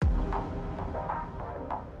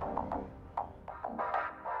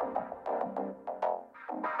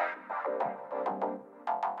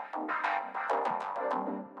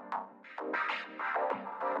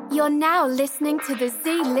You're now listening to the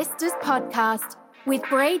Z-Listers podcast with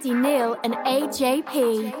Brady Neal and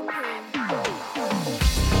AJP.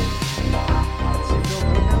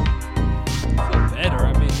 Better.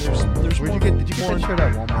 I mean, there's Where'd more. you get? Did you get that shirt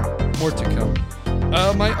at Walmart? More to come.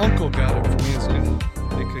 My uncle got it for me as a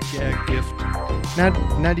gag gift.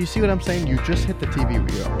 Now, do you see what I'm saying? You just hit the TV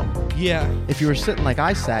wheel. Yeah. If you were sitting like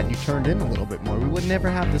I sat and you turned in a little bit more, we would never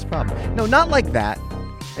have this problem. No, not like that.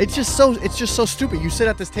 It's just so stupid. You sit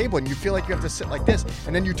at this table and you feel like you have to sit like this,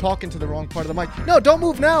 and then you talk into the wrong part of the mic. No, don't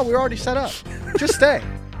move now. We're already set up. Just stay.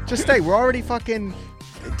 Just stay. We're already fucking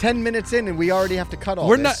 10 minutes in, and we already have to cut all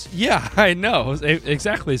We're this. not. Yeah, I know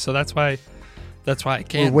exactly. So that's why I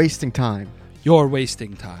can't. We're wasting time. You're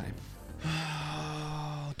wasting time.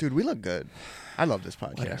 Oh, dude, we look good. I love this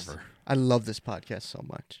podcast. Whatever. I love this podcast so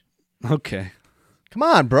much. Okay. Come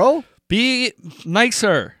on, bro. Be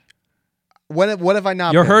nicer. What have I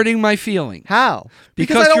not You're been? hurting my feeling. How?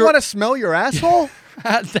 Because I don't want to smell your asshole?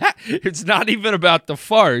 It's not even about the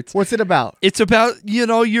farts. What's it about? It's about,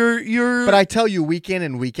 you're But I tell you week in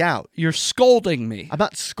and week out. you're scolding me. I'm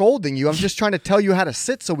not scolding you. I'm just trying to tell you how to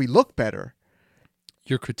sit so we look better.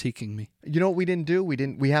 You're critiquing me. You know what we didn't do?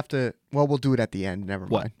 We have to, well, we'll do it at the end. Never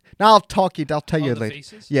What? mind. Now I'll tell you the later.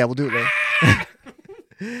 faces? Yeah, we'll do it later.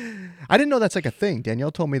 I didn't know that's like a thing.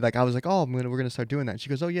 Danielle told me, like, I was like, oh, we're going to start doing that. She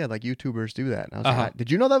goes, oh, yeah, like YouTubers do that. And I was like,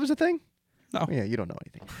 did you know that was a thing? No. Oh, yeah, you don't know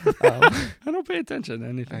anything. I don't pay attention to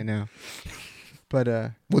anything. I know. But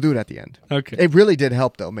we'll do it at the end. Okay. It really did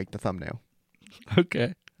help, though, make the thumbnail.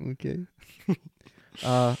 Okay. Okay.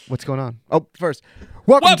 What's going on? Oh, first,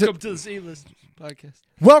 welcome to the Z-Listers podcast.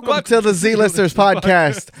 Welcome to the Z-Listers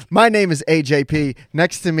podcast. My name is AJP.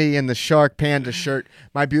 Next to me in the Shark Panda shirt,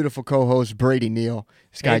 my beautiful co-host Brady Neal.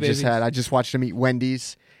 This guy I just watched him eat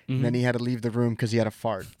Wendy's, and then he had to leave the room because he had a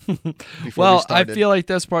fart. Well, I feel like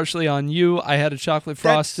that's partially on you. I had a chocolate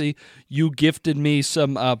frosty. You gifted me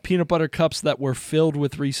some peanut butter cups that were filled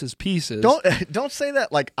with Reese's Pieces. Don't say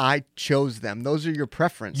that like I chose them. Those are your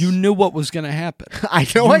preference. You knew what was going to happen. I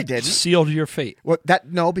know I did. Sealed your fate.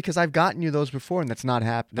 No, because I've gotten you those before, and that's not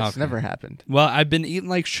happened. That's never happened. Well, I've been eating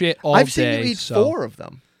like shit all day. I've seen you eat 4 of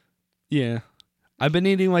them. Yeah. I've been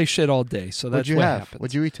eating like shit all day, so that's what happens.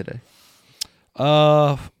 What'd you eat today?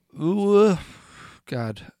 God.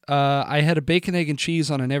 I had a bacon, egg, and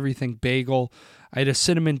cheese on an everything bagel. I had a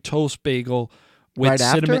cinnamon toast bagel with right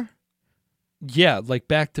cinnamon. After? Yeah, like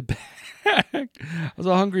back to back. I was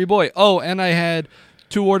a hungry boy. Oh, and I had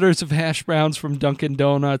 2 orders of hash browns from Dunkin'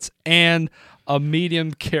 Donuts and a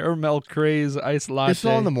medium caramel craze iced latte. This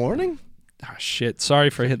all in the morning? Oh, shit. Sorry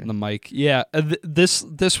for hitting the mic. Yeah, this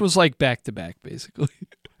was like back to back, basically.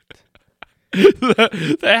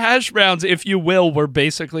 The hash browns, if you will, were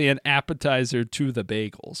basically an appetizer to the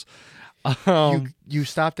bagels. You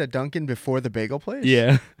stopped at Dunkin' before the bagel place?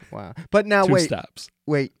 Yeah. Wow. But now 2 wait. stops.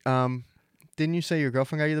 Wait. Didn't you say your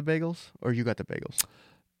girlfriend got you the bagels, or you got the bagels?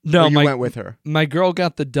 No, or you went with her. My girl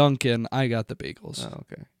got the Dunkin'. I got the bagels. Oh,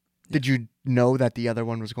 okay. Did you know that the other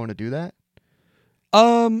one was going to do that?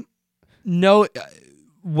 No.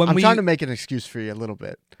 I'm trying to make an excuse for you a little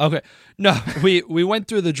bit. Okay. No, we went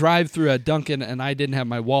through the drive-thru at Dunkin', and I didn't have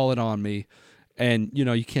my wallet on me. And,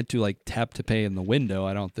 you can't do, like, tap to pay in the window,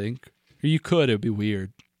 I don't think. Or you could. It would be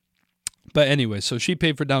weird. But anyway, so she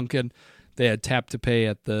paid for Dunkin'. They had tap to pay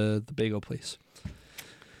at the bagel place.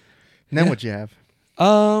 And then what'd you have?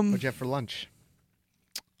 What'd you have for lunch?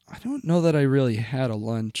 I don't know that I really had a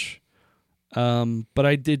lunch. But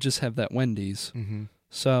I did just have that Wendy's. Mm-hmm.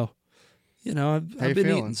 So, I've been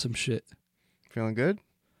eating some shit. Feeling good?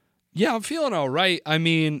 Yeah, I'm feeling all right. I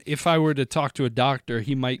mean, if I were to talk to a doctor,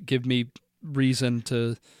 he might give me reason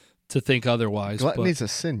to think otherwise. Gluttony's a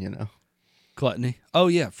sin, Gluttony? Oh,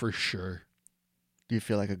 yeah, for sure. Do you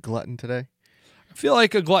feel like a glutton today? I feel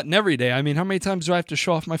like a glutton every day. I mean, how many times do I have to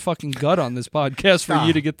show off my fucking gut on this podcast for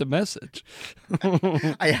you to get the message?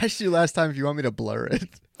 I asked you last time if you want me to blur it.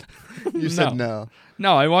 You said no.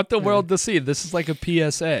 No, I want the world to see. This is like a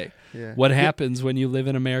PSA. Yeah. What happens when you live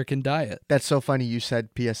an American diet? That's so funny you said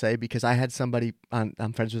PSA because I had somebody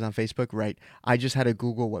I'm friends with on Facebook, right? I just had to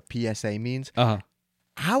Google what PSA means. Uh-huh.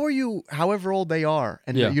 How are you, however old they are,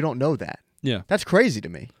 and you don't know that? Yeah. That's crazy to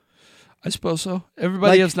me. I suppose so.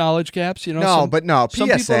 Everybody has knowledge gaps, No, some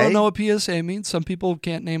PSA. people don't know what PSA means. Some people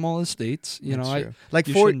can't name all the states. True.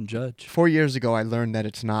 You shouldn't judge. 4 years ago, I learned that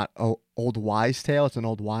it's not an old wives' tale; it's an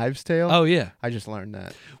old wives' tale. Oh yeah, I just learned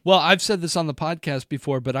that. Well, I've said this on the podcast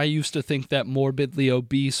before, but I used to think that morbidly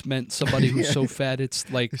obese meant somebody who's so fat it's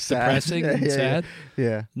like depressing and sad.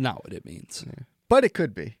 Yeah, not what it means. Yeah. But it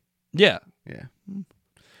could be. Yeah. Yeah.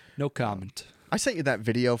 No comment. I sent you that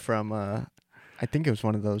video from. I think it was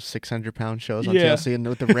one of those 600-pound shows on Yeah. TLC and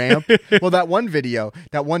with the ramp. Well, that one video,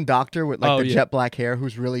 that one doctor with like the jet black hair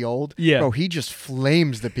who's really old. Yeah. Bro, he just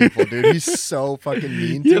flames the people, dude. He's so fucking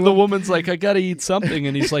mean to Yeah, him. the woman's like, I gotta eat something,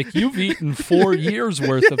 and he's like, you've eaten 4 years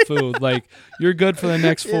worth of food. Like, you're good for the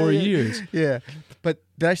next 4 years. Yeah. But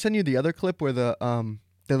did I send you the other clip where the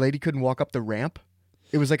lady couldn't walk up the ramp?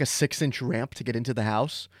 It was like a 6-inch ramp to get into the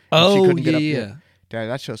house. And she couldn't get up yeah. Dude,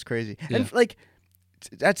 that show's crazy. Yeah. And like,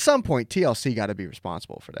 at some point, TLC got to be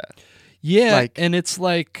responsible for that. Yeah, Like- and it's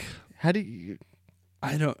like, How do you?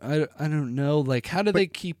 I don't know. Like, how do they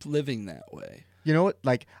keep living that way? You know what?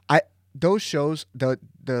 Like those shows, the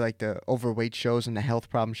like the overweight shows and the health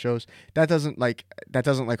problem shows, that doesn't like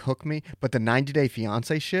hook me. But the 90-Day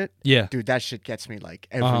Fiance shit, Yeah. dude, that shit gets me like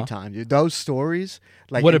every time, dude. Those stories,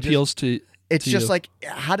 like What it just- appeals to? It's to just you? like,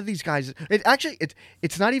 how do these guys?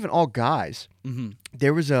 It's not even all guys. Mm-hmm.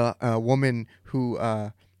 There was a woman who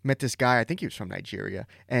met this guy. I think he was from Nigeria,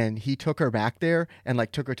 and he took her back there and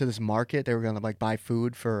like took her to this market. They were gonna like buy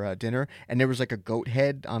food for dinner, and there was like a goat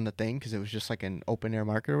head on the thing because it was just like an open air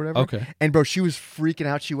market or whatever. Okay. And bro, she was freaking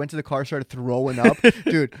out. She went to the car, started throwing up,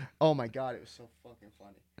 dude. Oh my god, it was so fucking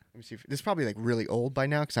funny. Let me see. This is probably like really old by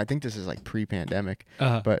now because I think this is like pre-pandemic,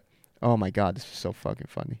 but. Oh my god, this is so fucking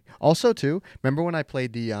funny. Also, too, remember when I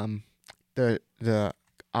played the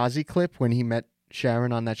Ozzy clip when he met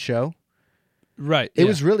Sharon on that show? Right. It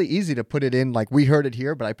was really easy to put it in. Like we heard it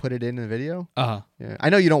here, but I put it in the video. Uh-huh. Yeah, I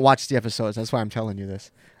know you don't watch the episodes. That's why I'm telling you this.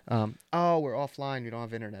 Oh, we're offline. We don't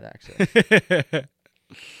have internet access.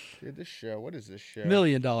 Dude, this show. What is this show? $1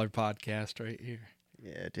 million podcast right here.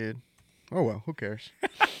 Yeah, dude. Oh well, who cares?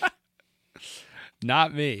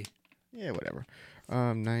 Not me. Yeah, whatever.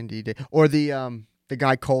 90 Day or the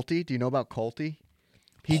guy Colty. Do you know about Colty?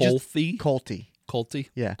 Colty? Colty.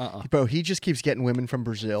 Yeah. Uh-uh. Bro, he just keeps getting women from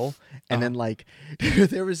Brazil, and then like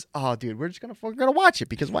there was dude, we're gonna watch it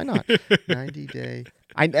because why not? 90 Day.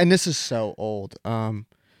 And this is so old.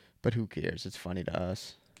 But who cares? It's funny to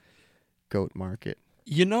us. Goat market.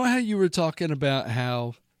 You know how you were talking about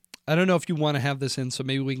how, I don't know if you want to have this in, so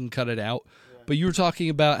maybe we can cut it out. Yeah. But you were talking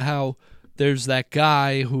about how there's that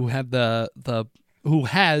guy who had who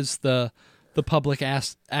has the public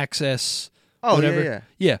access. Oh, whatever.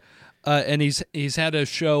 Yeah. And he's had a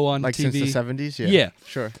show on like TV since the 70s. Yeah. Yeah.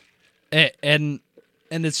 Sure. And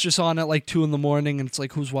it's just on at like 2 a.m, and it's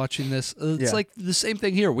like, who's watching this? It's like the same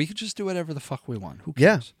thing here. We could just do whatever the fuck we want. Who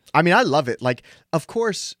cares? Yeah. I mean, I love it. Like, of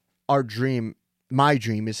course, my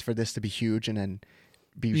dream is for this to be huge and then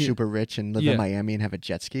be super rich and live in Miami and have a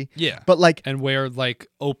jet ski. Yeah. But like, and wear like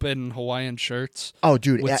open Hawaiian shirts. Oh,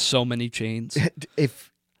 dude, with so many chains.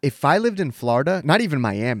 If I lived in Florida, not even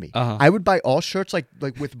Miami, I would buy all shirts like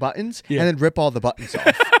with buttons and then rip all the buttons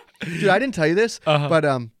off. Dude, I didn't tell you this, but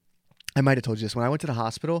I might have told you this. When I went to the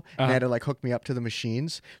hospital, and they had to like hook me up to the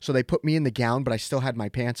machines. So they put me in the gown, but I still had my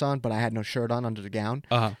pants on, but I had no shirt on under the gown.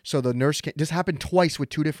 So the nurse this happened twice with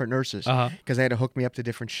 2 different nurses because they had to hook me up to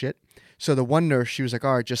different shit. So the one nurse, she was like,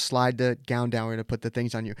 all right, just slide the gown down. We're going to put the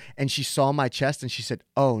things on you. And she saw my chest and she said,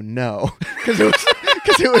 oh no. Because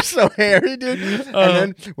it was so hairy, dude. And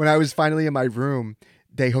then when I was finally in my room,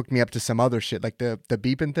 they hooked me up to some other shit, like the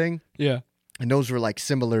beeping thing. Yeah. And those were like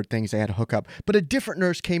similar things they had to hook up. But a different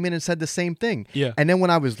nurse came in and said the same thing. Yeah. And then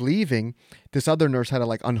when I was leaving, this other nurse had to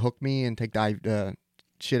like unhook me and take the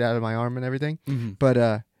shit out of my arm and everything. Mm-hmm.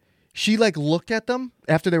 But she like looked at them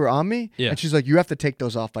after they were on me. Yeah. And she's like, you have to take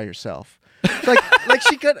those off by yourself. like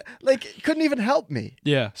she couldn't even help me.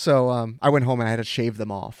 Yeah. So I went home and I had to shave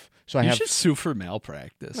them off. So you should sue for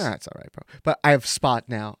malpractice. Nah, it's all right, bro. But I have spot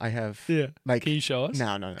now. I have like. Can you show us?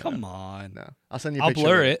 No. Come on. No. I'll send you. I'll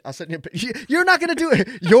blur it. I'll send you. You're not gonna do it.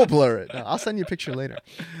 You'll blur it. No, I'll send you a picture later.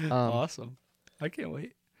 Awesome. I can't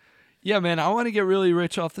wait. Yeah, man. I want to get really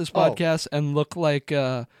rich off this podcast and look like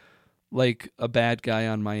a bad guy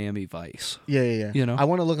on Miami Vice. Yeah. You know, I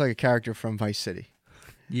want to look like a character from Vice City.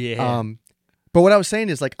 Yeah. But what I was saying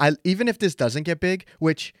is like, even if this doesn't get big,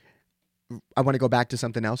 which I want to go back to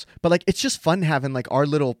something else, but like it's just fun having like our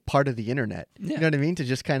little part of the internet. Yeah. You know what I mean? To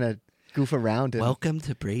just kind of goof around. And, welcome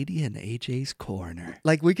to Brady and AJ's Corner.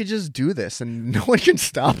 Like we could just do this and no one can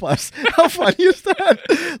stop us. How funny is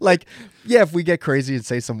that? Like, yeah, if we get crazy and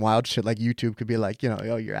say some wild shit, like YouTube could be like,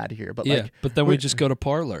 oh, you're out of here. But but then we just go to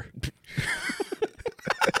Parlor.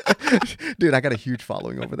 Dude, I got a huge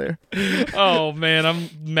following over there. Oh man, I'm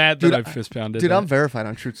mad that I fist pounded. Dude, I'm verified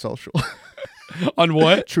on Truth Social. On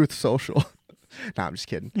what? Truth Social. Nah, I'm just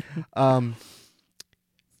kidding.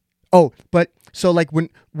 But so like when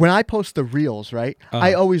I post the reels, right?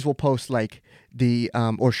 I always will post like the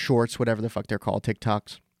or shorts, whatever the fuck they're called,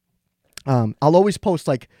 TikToks. I'll always post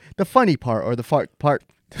like the funny part or the part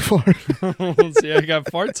See, I got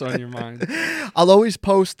farts on your mind. I'll always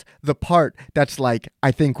post the part that's like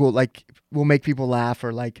I think will make people laugh,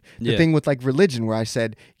 or like the thing with like religion where I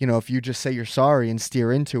said, if you just say you're sorry and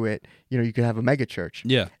steer into it, you could have a mega church.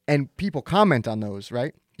 Yeah. And people comment on those,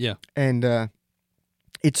 right? Yeah. And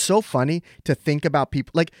it's so funny to think about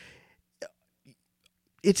people like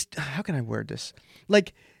it's how can I word this?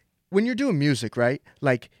 Like when you're doing music, right?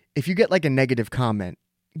 Like if you get like a negative comment,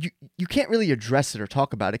 you can't really address it or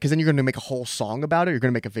talk about it because then you're going to make a whole song about it. You're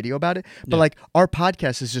going to make a video about it. But like our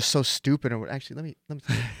podcast is just so stupid. And actually, let me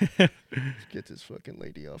let's get this fucking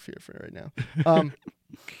lady off here for right now.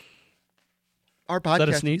 Our podcast. Is that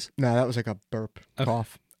a sneeze? No, that was like a burp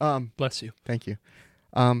cough. Bless you. Thank you.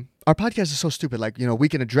 Our podcast is so stupid. Like we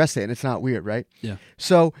can address it and it's not weird, right? Yeah.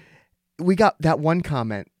 So we got that one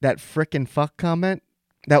comment, that frickin' fuck comment.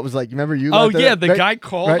 That was like, remember you? Oh, yeah, the guy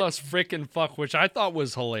called us frickin' fuck, which I thought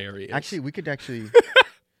was hilarious. Actually, we can actually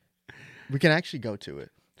go to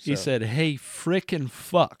it. So. He said, hey, frickin'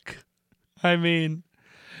 fuck. I mean,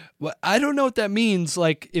 well, I don't know what that means.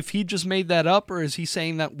 Like, if he just made that up, or is he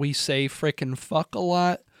saying that we say frickin' fuck a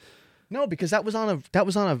lot? No, because that was on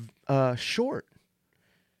a short.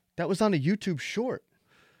 That was on a YouTube short.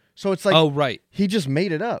 So it's like, oh, right. He just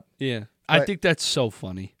made it up. Yeah. I think that's so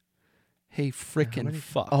funny. Hey, frickin'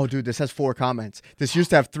 fuck. Oh, dude, this has 4 comments. This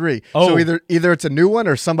used to have 3. Oh. So either it's a new one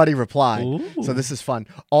or somebody replied. Ooh. So this is fun.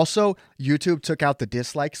 Also, YouTube took out the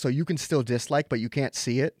dislike, so you can still dislike, but you can't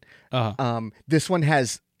see it. Uh-huh. This one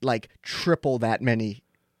has like triple that many.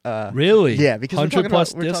 Really? Yeah, because 100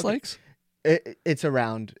 plus dislikes? It's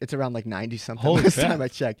around like 90 something. Holy last crap. time I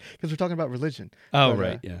checked, because we're talking about religion. Oh, But,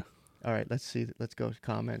 right, yeah. All right, let's see. Let's go to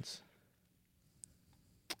comments.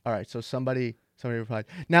 All right, so somebody replied.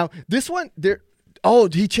 Now this one,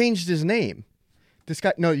 he changed his name. This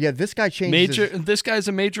guy changed. This guy's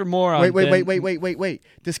a major moron. Wait.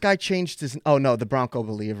 This guy changed his. Oh no, the Bronco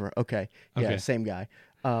believer. Okay, yeah, same guy.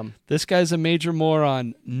 This guy's a major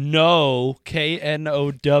moron. No,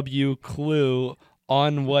 KNOW clue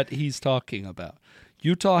on what he's talking about.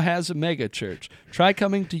 Utah has a mega church. Try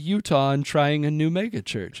coming to Utah and trying a new mega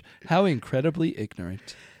church. How incredibly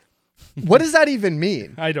ignorant. What does that even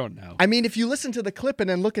mean? I don't know. I mean, if you listen to the clip and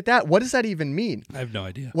then look at that, what does that even mean? I have no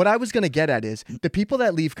idea. What I was going to get at is the people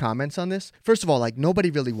that leave comments on this, first of all, like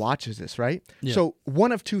nobody really watches this, right? Yeah. So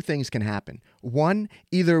one of 2 things can happen. One,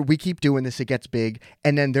 either we keep doing this, it gets big,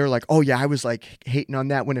 and then they're like, oh yeah, I was like hating on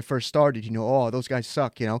that when it first started, oh, those guys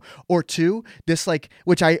suck, Or 2, this like,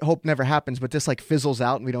 which I hope never happens, but this like fizzles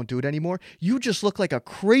out and we don't do it anymore. You just look like a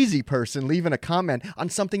crazy person leaving a comment on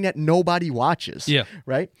something that nobody watches. Yeah.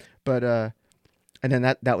 Right? But and then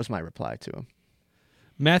that was my reply to him.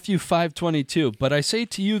 Matthew 5:22. But I say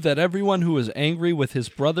to you that everyone who is angry with his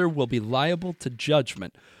brother will be liable to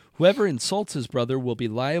judgment. Whoever insults his brother will be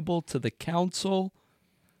liable to the council,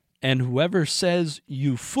 and whoever says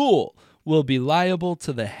you fool will be liable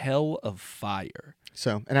to the hell of fire.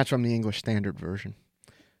 So, and that's from the English Standard Version.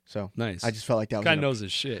 So nice. I just felt like that was guy knows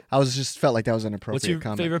his shit. Felt like that was an appropriate What's your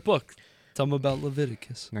comment. favorite book? Tell me about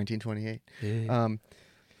Leviticus. 1928. Yeah.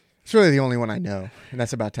 It's really the only one I know, and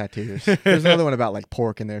that's about tattoos. There's another one about like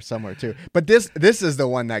pork in there somewhere too. But this is the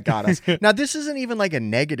one that got us. Now this isn't even like a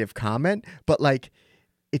negative comment, but like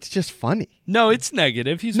it's just funny. No, it's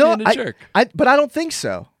negative. He's being a jerk. But I don't think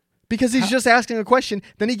so. Because he's just asking a question,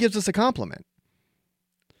 then he gives us a compliment.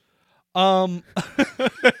 I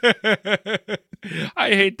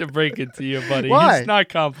hate to break it to you, buddy. Why? He's not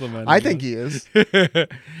complimenting. I think he is.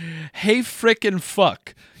 Hey, frickin'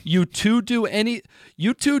 fuck. You two do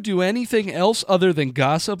anything else other than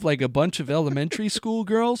gossip like a bunch of elementary school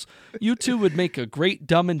girls? You two would make a great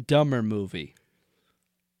Dumb and Dumber movie.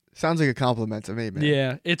 Sounds like a compliment to me, man.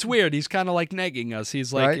 Yeah, it's weird. He's kind of like negging us.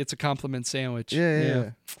 He's like, It's a compliment sandwich.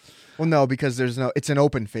 Yeah. Well, no, because it's an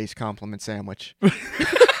open face compliment sandwich.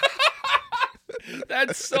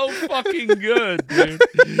 That's so fucking good, dude.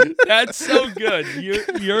 That's so good.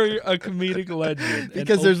 You're a comedic legend.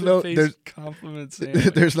 Because there's compliment sandwich.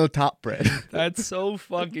 There's no top bread. That's so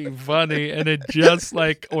fucking funny, and it just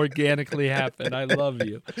like organically happened. I love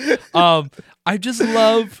you. I just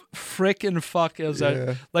love frick and fuck as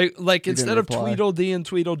a like instead of Tweedledee and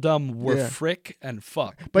Tweedledum, we're frick and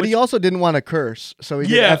fuck. But he also didn't want to curse, so he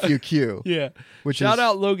did FUQ. Yeah. Shout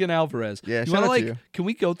out Logan Alvarez. Yeah, you shout out to to you. Can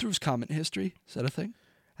we go through his comment history? Is that a thing?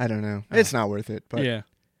 I don't know. It's not worth it. But yeah.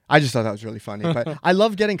 I just thought that was really funny. But I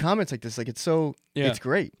love getting comments like this. Like it's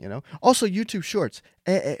great, you know? Also, YouTube Shorts.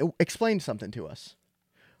 Explain something to us.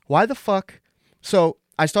 Why the fuck? So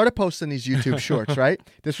I started posting these YouTube Shorts, right?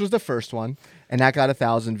 This was the first one, and that got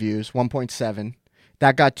 1,000 views, 1.7.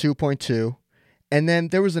 That got 2.2. And then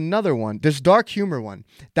there was another one, this dark humor one.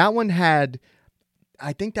 That one had,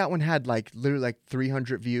 I think that one had like literally like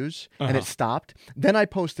 300 views and it stopped. Then I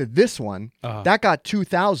posted this one. That got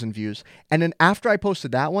 2,000 views. And then after I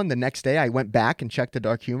posted that one, the next day I went back and checked the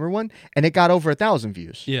dark humor one and it got over 1,000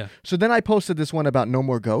 views. Yeah. So then I posted this one about no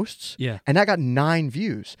more ghosts. Yeah. And that got 9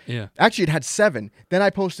 views. Yeah. Actually, it had 7. Then I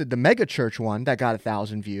posted the mega church one that got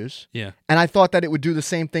 1,000 views. Yeah. And I thought that it would do the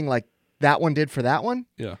same thing like that one did for that one.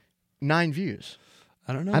 Yeah. 9 views.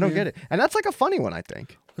 I don't know. I don't get it. And that's like a funny one, I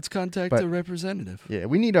think. Let's contact the representative. Yeah,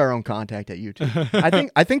 we need our own contact at YouTube.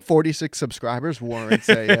 I think 46 subscribers warrants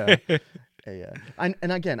and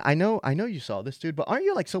again, I know you saw this, dude, but aren't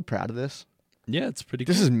you like so proud of this? Yeah, it's pretty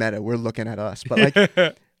This cool. is meta. We're looking at us, but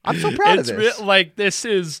like I'm so proud of this. Like this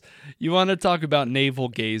is, you want to talk about navel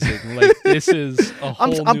gazing. Like this is a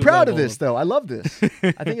whole I'm new proud of level this though. I love this.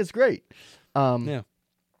 I think it's great. Yeah.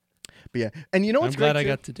 But yeah, and you know what's I'm glad great I too?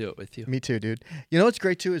 got to do it with you. Me too, dude. You know what's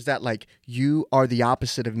great too is that like you are the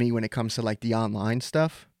opposite of me when it comes to like the online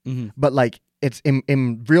stuff. But like it's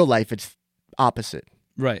in real life, it's opposite.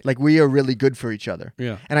 Right. Like we are really good for each other.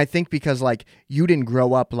 Yeah. And I think because like you didn't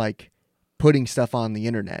grow up like putting stuff on the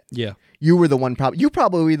internet. Yeah. You were the one you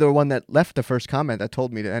probably the one that left the first comment that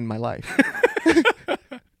told me to end my life.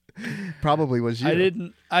 Probably was you.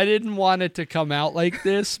 I didn't want it to come out like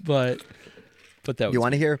this, but that was. You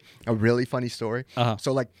want to hear a really funny story?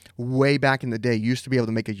 So like way back in the day, you used to be able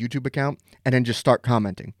to make a YouTube account and then just start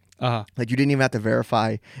commenting. Like you didn't even have to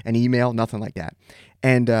verify an email, nothing like that.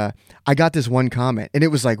 And I got this one comment, and it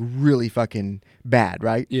was like really fucking bad,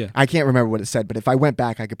 right? Yeah. I can't remember what it said, but if I went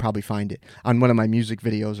back, I could probably find it on one of my music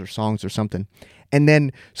videos or songs or something. And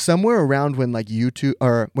then somewhere around when like YouTube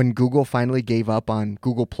or when Google finally gave up on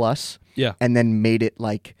Google Plus, Yeah. and then made it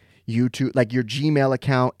like YouTube, like your Gmail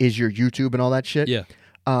account is your YouTube and all that shit. Yeah.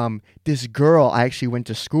 This girl I actually went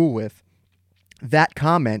to school with, that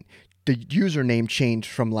comment, the username changed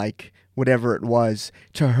from like whatever it was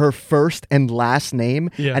to her first and last name.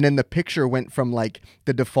 Yeah. And then the picture went from like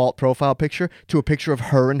the default profile picture to a picture of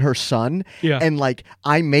her and her son. Yeah. And like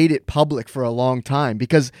I made it public for a long time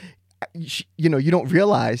because, you know, you don't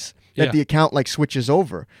realize that Yeah. the account like switches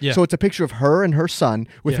over. Yeah. So it's a picture of her and her son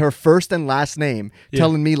with her first and last name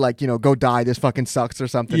telling me like, you know, go die, this fucking sucks or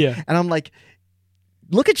something. Yeah. And I'm like,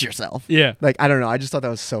 look at yourself. Yeah. Like, I don't know. I just thought that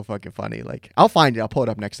was so fucking funny. Like, I'll find it. I'll pull it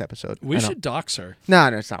up next episode. We should dox her. No,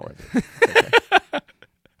 it's not worth it. It's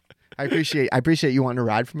okay. I appreciate you wanting to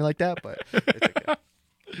ride for me like that, but it's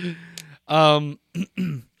okay.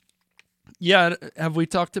 Yeah, have we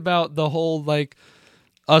talked about the whole like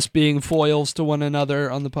us being foils to one another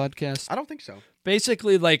on the podcast? I don't think so.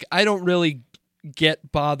 Basically, like I don't really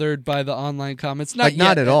get bothered by the online comments. Not Like,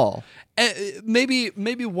 not yet. at all. Maybe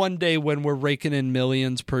one day when we're raking in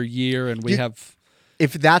millions per year and we have.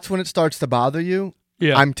 If that's when it starts to bother you,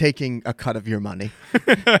 Yeah. I'm taking a cut of your money.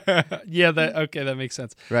 Yeah, that makes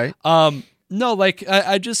sense. Right? No, like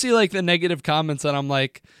I just see like the negative comments and I'm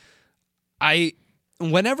like,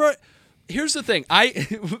 here's the thing.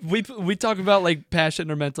 We talk about like passion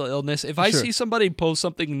or mental illness. If I Sure. see somebody post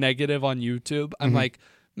something negative on YouTube, I'm like,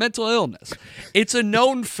 mental illness. It's a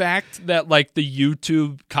known fact that like the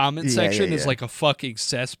YouTube comment section is like a fucking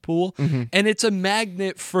cesspool, and it's a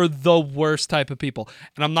magnet for the worst type of people.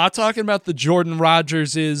 And I'm not talking about the Jordan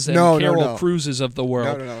Rogerses and Carol Cruises of the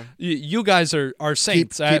world. No. You guys are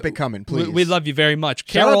saints. Keep it coming, please. We love you very much.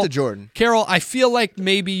 Shout Carol, out to Jordan. Carol, I feel like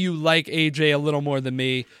maybe you like AJ a little more than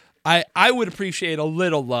me. I would appreciate a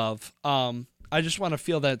little love. I just want to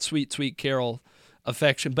feel that sweet, sweet Carol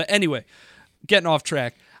affection. But anyway, getting off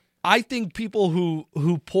track. I think people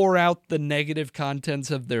who pour out the negative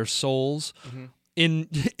contents of their souls in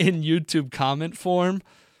YouTube comment form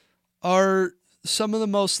are some of the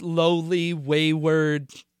most lowly,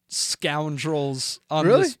 wayward scoundrels on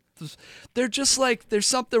Really? this. They're just like, there's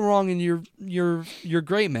something wrong in your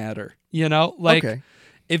gray matter, you know? Like, Okay.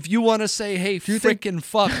 if you want to say, hey, you think- frickin'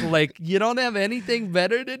 fuck, like, you don't have anything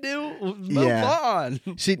better to do? Move on.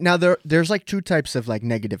 See, now there's like two types of like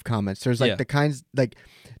negative comments. There's like Yeah. the kinds, like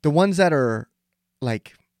the ones that are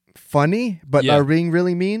like funny but are being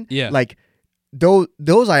really mean. Yeah. Like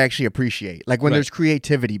those I actually appreciate. Like when Right. there's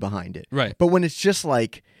creativity behind it. Right. But when it's just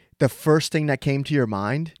like the first thing that came to your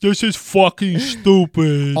mind. This is fucking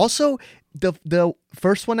stupid. Also, the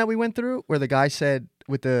first one that we went through where the guy said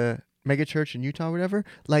with the mega church in Utah or whatever,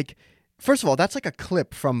 like, first of all, that's like a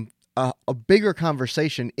clip from a bigger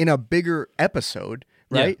conversation in a bigger episode,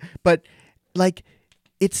 right? Yeah. But like,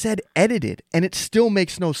 it said edited and it still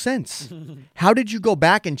makes no sense. How did you go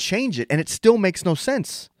back and change it and it still makes no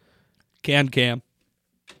sense? Cam.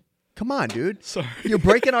 Come on, dude. Sorry. You're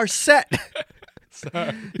breaking our set.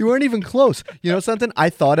 Sorry. You weren't even close. You know something? I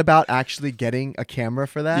thought about actually getting a camera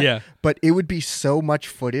for that. Yeah. But it would be so much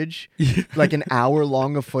footage, like an hour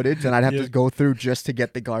long of footage, and I'd have to go through just to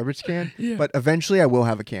get the garbage can. Yeah. But eventually I will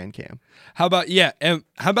have a cam. How about and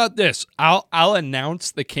how about this? I'll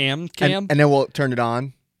announce the cam, And then we'll turn it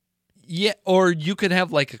on. Yeah, or you could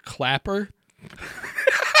have like a clapper.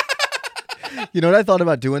 You know what I thought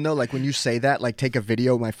about doing though? Like when you say that, like take a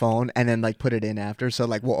video of my phone and then like put it in after. So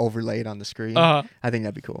like we'll overlay it on the screen. I think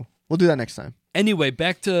that'd be cool. We'll do that next time. Anyway,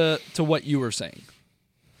 back to what you were saying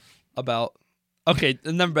about. Okay,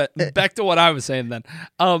 and then back to what I was saying then.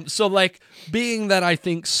 So like being that I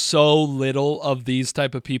think so little of these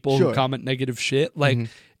type of people who comment negative shit, like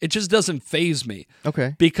it just doesn't faze me.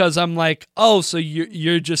 Okay. Because I'm like, oh, so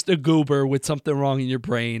you're just a goober with something wrong in your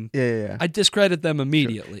brain. Yeah. I discredit them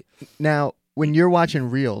immediately. Now, when you're watching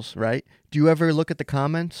reels, right? Do you ever look at the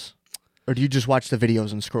comments? Or do you just watch the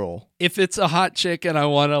videos and scroll? If it's a hot chick and I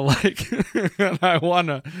want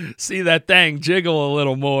to see that thing jiggle a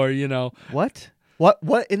little more, you know. What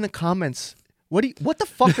in the comments? What the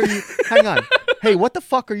fuck are you? Hang on. Hey, what the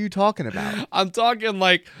fuck are you talking about? I'm talking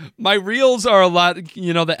like my reels are a lot,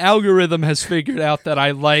 you know, the algorithm has figured out that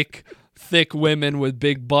I like thick women with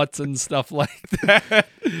big butts and stuff like that.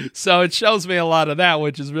 So it shows me a lot of that,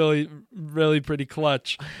 which is really, really pretty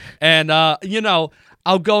clutch. And, you know,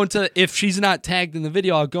 I'll go into, if she's not tagged in the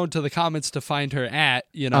video, I'll go into the comments to find her at,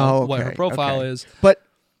 you know, what her profile is. But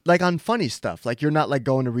like on funny stuff, like you're not like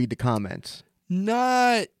going to read the comments.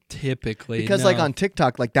 Not typically. Because like on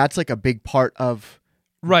TikTok, like that's like a big part of.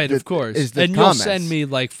 Right, of course. And you'll send me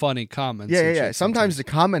like funny comments. Yeah. Sometimes the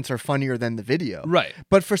comments are funnier than the video. Right.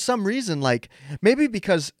 But for some reason, like maybe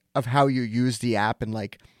because of how you use the app and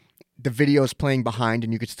like the video's playing behind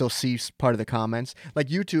and you could still see part of the comments. Like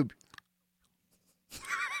YouTube,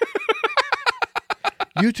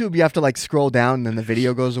 you have to like scroll down and then the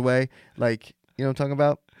video goes away. Like, you know what I'm talking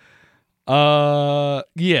about?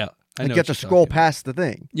 Yeah. I know you have to scroll past the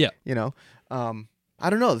thing. Yeah. You know? I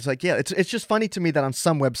don't know. It's like, yeah, it's just funny to me that on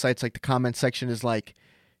some websites, like the comment section is like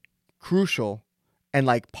crucial and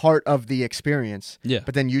like part of the experience. Yeah.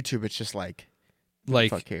 But then YouTube, it's just like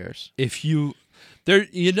fuck cares. If you there,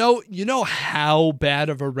 you know how bad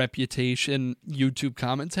of a reputation YouTube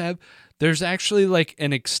comments have. There's actually like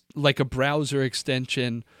like a browser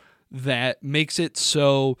extension that makes it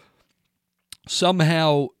so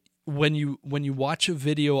somehow. When you watch a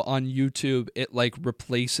video on YouTube, it like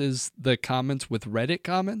replaces the comments with Reddit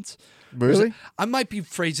comments. Really? I might be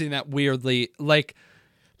phrasing that weirdly. Like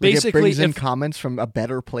basically, it brings in comments from a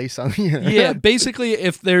better place on the internet. Yeah, basically,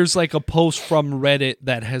 if there's like a post from Reddit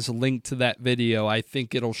that has a link to that video, I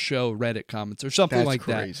think it'll show Reddit comments or something That's like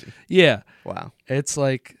crazy. that. Yeah. Wow. It's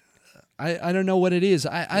like I don't know what it is.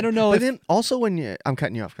 I don't know. But then also when I'm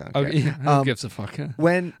cutting you off. Okay. Who gives a fuck?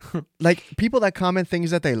 When like people that comment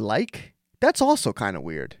things that they like, that's also kind of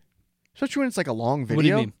weird. Especially when it's like a long video. What do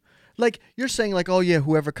you mean? Like you're saying like, oh yeah,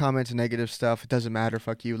 whoever comments negative stuff, it doesn't matter,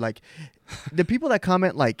 fuck you. Like the people that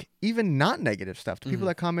comment like even not negative stuff, the people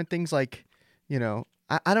that comment things like, you know,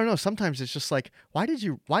 I don't know. Sometimes it's just like, why'd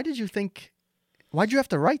you have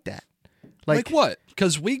to write that? Like what?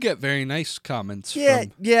 Because we get very nice comments. Yeah,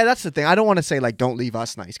 that's the thing. I don't want to say like don't leave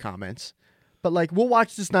us nice comments, but like we'll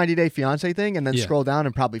watch this 90 Day Fiancé thing and then scroll down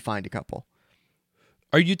and probably find a couple.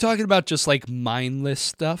 Are you talking about just like mindless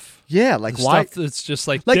stuff? Yeah, like why? Stuff that's just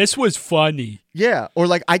like this was funny. Yeah, or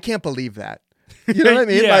like I can't believe that. You know what I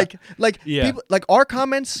mean? Yeah. Like people, like our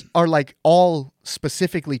comments are like all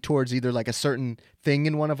specifically towards either like a certain thing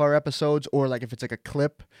in one of our episodes or like if it's like a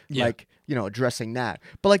clip, like, you know, addressing that.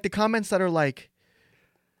 But like the comments that are like,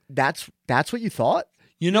 that's what you thought?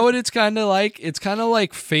 You know what it's kind of like? It's kind of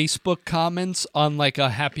like Facebook comments on like a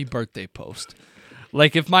happy birthday post.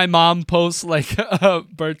 Like if my mom posts like a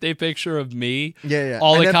birthday picture of me,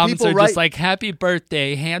 all the comments are just like "Happy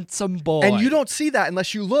birthday, handsome boy," and you don't see that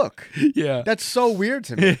unless you look. Yeah, that's so weird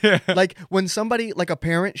to me. Like when somebody, like a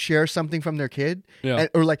parent, shares something from their kid,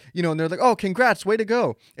 or like, you know, and they're like, "Oh, congrats, way to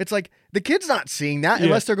go!" It's like the kid's not seeing that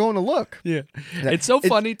unless they're going to look. Yeah, it's so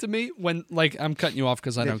funny to me when, like, I'm cutting you off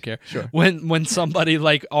because I don't care. Sure. When somebody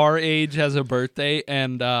like our age has a birthday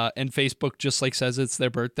and Facebook just like says it's their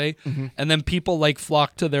birthday, and then people like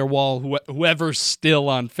flock to their wall. Whoever's still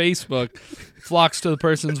on Facebook flocks to the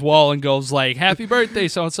person's wall and goes like, "Happy birthday,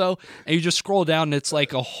 so and so," and you just scroll down and it's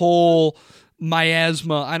like a whole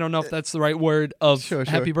miasma, I don't know if that's the right word, of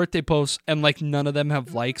happy birthday posts, and like none of them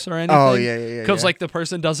have likes or anything. Oh yeah. Because like the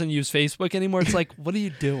person doesn't use Facebook anymore. It's like, what are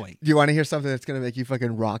you doing? Do you want to hear something that's gonna make you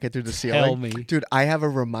fucking rocket through the ceiling? Tell me, dude. I have a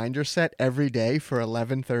reminder set every day for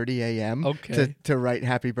 11:30 a.m. Okay. to write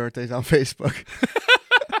happy birthdays on Facebook.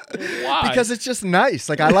 Why? Because it's just nice.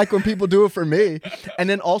 Like, I like when people do it for me. And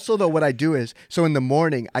then also, though, what I do is, so in the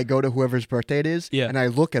morning, I go to whoever's birthday it is, and I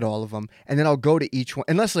look at all of them, and then I'll go to each one,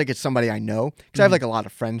 unless, like, it's somebody I know, because I have, like, a lot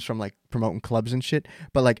of friends from, like, promoting clubs and shit,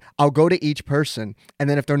 but, like, I'll go to each person, and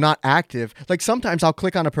then if they're not active, like, sometimes I'll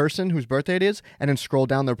click on a person whose birthday it is, and then scroll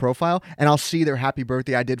down their profile, and I'll see their happy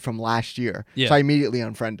birthday I did from last year. Yeah. So I immediately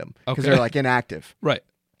unfriend them, because they're, like, inactive. Right.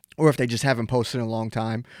 Or if they just haven't posted in a long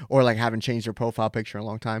time, or like haven't changed their profile picture in a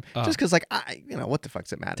long time, just because like what the fuck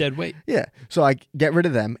does it matter? Dead weight. Yeah. So I get rid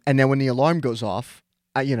of them, and then when the alarm goes off,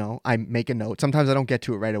 I make a note. Sometimes I don't get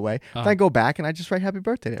to it right away. Then I go back and I just write happy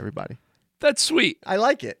birthday to everybody. That's sweet. I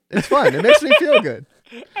like it. It's fun. It makes me feel good.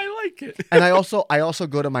 I like it. And I also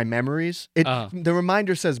go to my memories. The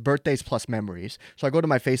reminder says birthdays plus memories. So I go to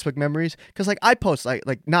my Facebook memories because like I post like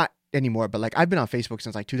not anymore, but like I've been on Facebook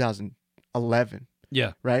since like 2011.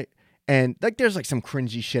 Yeah. Right? And like there's like some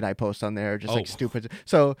cringy shit I post on there, just like stupid.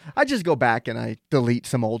 So I just go back and I delete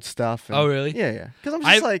some old stuff. And, really? Yeah. Because I'm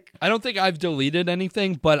just I don't think I've deleted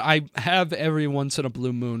anything, but I have every once in a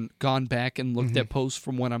blue moon gone back and looked at posts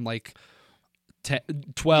from when I'm like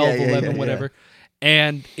 12, 11, whatever.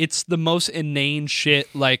 And it's the most inane shit.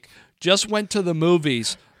 Like, just went to the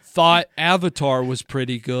movies, thought Avatar was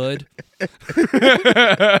pretty good.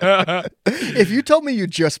 If you told me you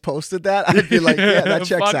just posted that, I'd be like, yeah, that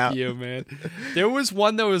checks Fuck out. you, man. There was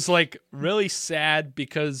one that was like really sad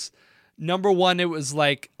because number one, it was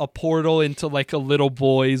like a portal into like a little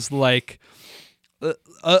boy's like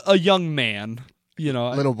a young man, you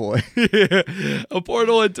know, little boy, a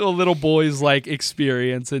portal into a little boy's like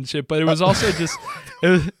experience and shit. But it was also just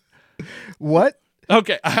what?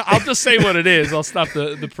 Okay, I'll just say what it is. I'll stop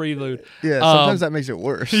the prelude. Yeah, sometimes that makes it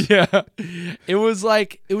worse. Yeah. It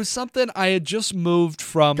was something I had just moved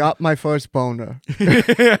from. Got my first boner.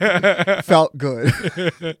 Felt good.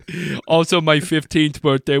 Also, my 15th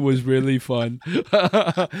birthday was really fun.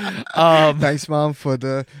 Thanks, Mom, for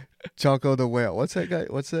the Choco the Whale. What's that guy?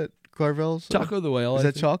 What's that? Carvel's? Choco the Whale. Is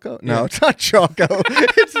that Choco? No, it's not Choco.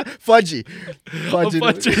 It's Fudgy. Fudgy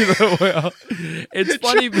the Whale. It's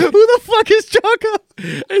funny. Who the fuck is Choco?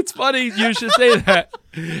 It's funny you should say that.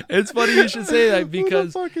 It's funny you should say that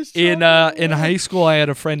because in high school I had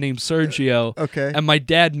a friend named Sergio. Okay. And my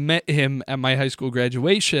dad met him at my high school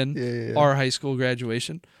graduation. Our high school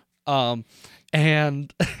graduation.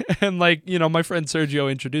 And like, you know, my friend Sergio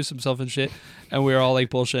introduced himself and shit, and we were all like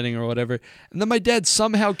bullshitting or whatever. And then my dad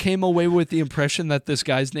somehow came away with the impression that this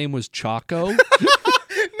guy's name was Choco. No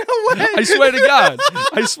way. I swear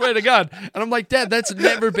to God. And I'm like, Dad, that's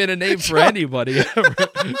never been a name for anybody ever.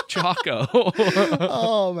 Choco.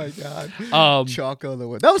 Oh my God. Choco the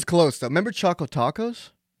Whale. That was close though. Remember Choco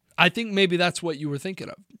Tacos? I think maybe that's what you were thinking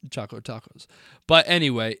of, Choco Tacos. But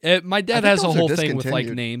anyway, my dad has a whole thing with like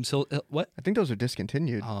names. What? I think those are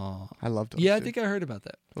discontinued. Oh, I love those. Yeah, too. I think I heard about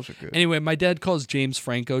that. Those are good. Anyway, my dad calls James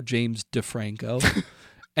Franco James DeFranco,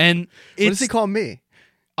 and what does he call me?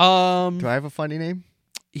 Do I have a funny name?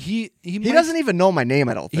 He doesn't even know my name.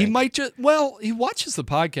 I don't think he might just. Well, he watches the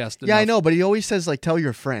podcast. Yeah, I know, but he always says like, "Tell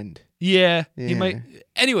your friend." Yeah, he might.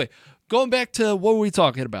 Anyway, going back to what were we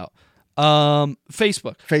talking about?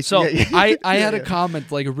 Facebook. So I had a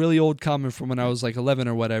comment, like a really old comment from when I was like 11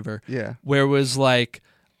 or whatever. Yeah. Where it was like,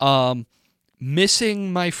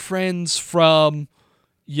 missing my friends from,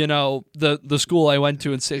 you know, the school I went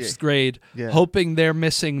to in 6th grade, hoping they're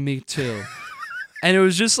missing me too. And it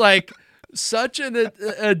was just like such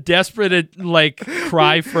a desperate like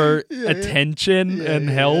cry for attention and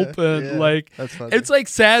help and like it's like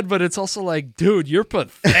sad, but it's also like, dude, you're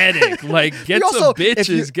pathetic. Like get some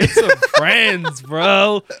bitches, get some friends,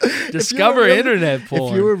 bro. Discover internet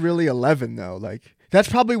porn. If you were really 11 though, like that's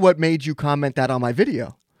probably what made you comment that on my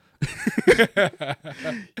video. I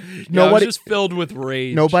was just filled with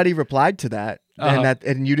rage. Nobody replied to that.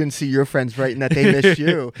 And you didn't see your friends writing that they missed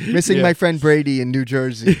you. Missing my friend Brady in New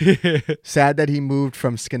Jersey. Sad that he moved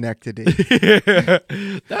from Schenectady.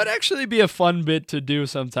 That would actually be a fun bit to do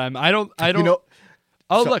sometime. I don't. You know,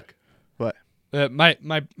 look. What?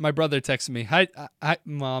 My brother texted me. Well,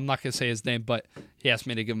 I'm not gonna say his name, but he asked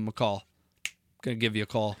me to give him a call. I'm gonna give you a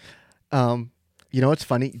call. You know what's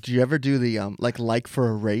funny? Do you ever do the like for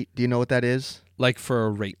a rate? Do you know what that is? Like for a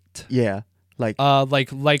rate. Yeah.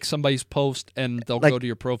 Like somebody's post and they'll go to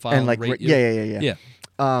your profile and like rate you.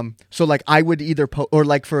 Yeah. So like I would either or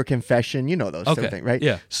like for a confession, you know those sort of things, right?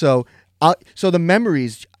 Yeah. So the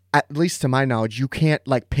memories, at least to my knowledge, you can't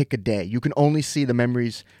like pick a day. You can only see the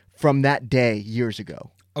memories from that day years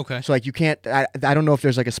ago. Okay. So like you can't. I don't know if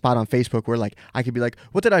there's like a spot on Facebook where like I could be like,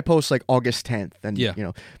 what did I post like August 10th? And you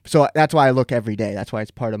know, so that's why I look every day. That's why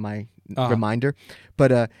it's part of my reminder.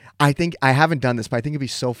 But I think I haven't done this, but I think it'd be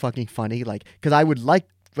so fucking funny. Like, because I would like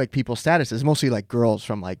people's statuses, mostly like girls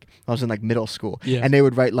from like I was in like middle school, and they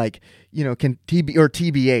would write like, you know, can TB or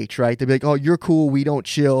TBH, right? They'd be like, oh, you're cool, we don't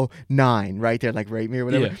chill 9, right? They're like, rate me or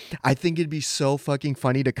whatever. Yeah. I think it'd be so fucking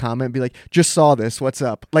funny to comment and be like, just saw this, what's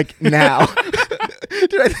up? Like now.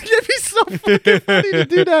 Dude, I think it'd be so fucking funny to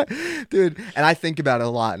do that, dude. And I think about it a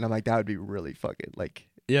lot, and I'm like, that would be really fucking like.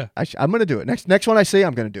 Yeah, I'm gonna do it. Next one I say,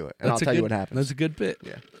 I'm gonna do it, and I'll tell you what happens. That's a good bit.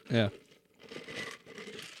 Yeah.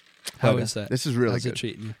 How is that? This is really How's good. it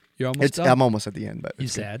treating you? You're almost done? I'm almost at the end, but You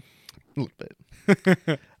sad? A little bit.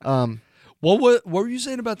 What were you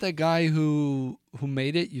saying about that guy who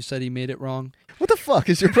made it? You said he made it wrong. What the fuck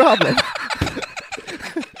is your problem?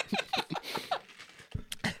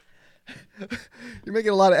 You're making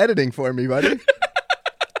a lot of editing for me, buddy.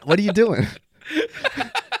 What are you doing?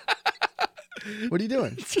 What are you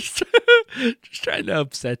doing? Just trying to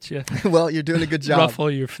upset you. Well, you're doing a good job. Ruffle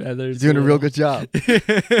your feathers. You're doing a real good job.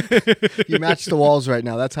 You match the walls right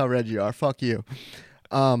now. That's how red you are. Fuck you.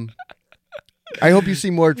 I hope you see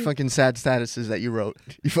more fucking sad statuses that you wrote.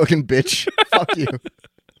 You fucking bitch. Fuck you.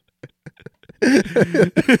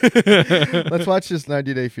 Let's watch this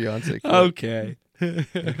 90 Day Fiance clip. Okay.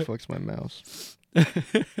 Fucks my mouse.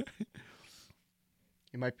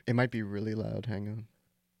 It might be really loud. Hang on.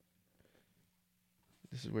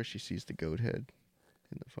 This is where she sees the goat head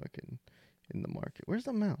in the market. Where's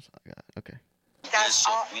the mouse? Oh, God. Okay. Yes,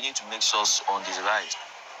 we need to make sauce on this right.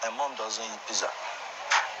 My mom doesn't eat pizza.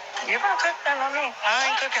 You're gonna cook that on me. I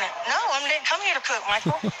ain't cooking it. No, I didn't come here to cook,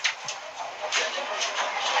 Michael.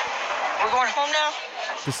 We're going home now?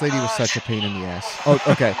 This lady was such a pain in the ass. Oh,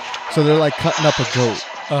 okay. So they're like cutting up a goat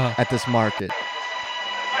at this market.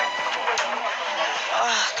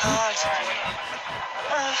 Oh, God.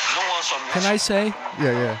 Can I say?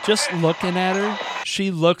 Yeah. Just looking at her,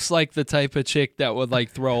 she looks like the type of chick that would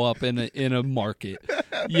like throw up in a market.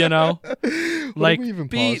 You know, like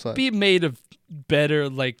be made of better,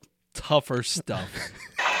 like tougher stuff.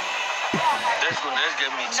 Let's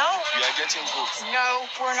get meat. No. You are getting goat. No,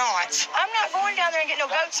 we're not. I'm not going down there and get no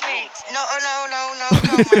goat's meat. No,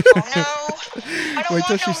 Michael. No. I don't Wait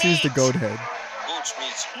till want she no sees the meat. goat head. Goat's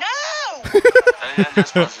meat. No.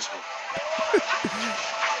 Let's pass this way.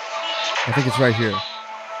 I think it's right here.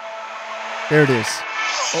 There it is.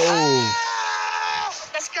 Oh.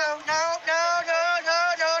 Let's go. No.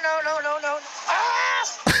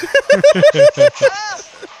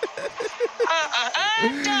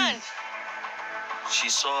 I'm done. She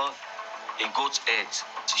saw a goat's head.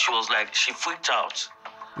 She was like, she freaked out.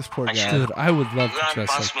 This poor And guy. Dude, I would love to ran dress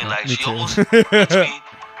past like me that. like she almost let me,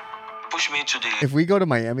 pushed me into the If we go to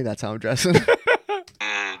Miami, that's how I'm dressing. gutter.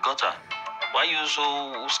 Why are you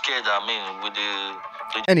so scared? I mean, with the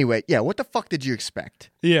Anyway, yeah. What the fuck did you expect?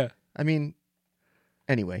 Yeah. I mean,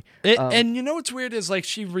 anyway. And you know what's weird is like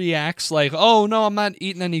she reacts like, "Oh no, I'm not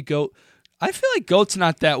eating any goat." I feel like goat's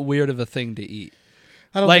not that weird of a thing to eat.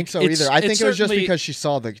 I don't like, think so it's- either. I think it's it was just certainly- because she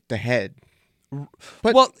saw the head.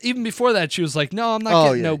 But- Well, even before that, she was like, "No, I'm not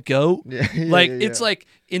getting no goat." Yeah, like yeah. it's like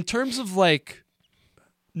in terms of like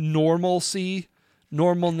normalness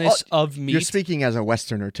of meat. You're speaking as a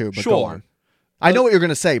Westerner too, but Sure. go on. I know what you're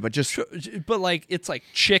gonna say, but just But like it's like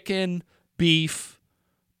chicken, beef,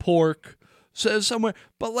 pork, so somewhere.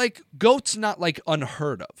 But like goat's not like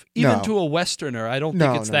unheard of, even No. to a Westerner. I don't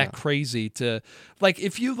No, think it's no, that no. crazy to like.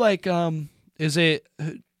 If you like, do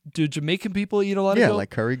Jamaican people eat a lot of goat? like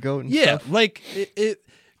curry goat and Yeah, stuff. like it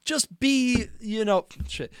just be,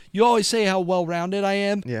 shit. You always say how well-rounded I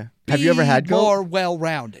am. Yeah. Be Have you ever had goat? more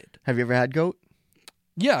well-rounded. Have you ever had goat?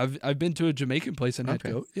 Yeah, I've been to a Jamaican place and had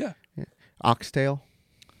Okay. goat. Yeah. Oxtail?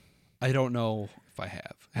 I don't know if I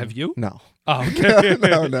have. Have you? No. Oh, okay.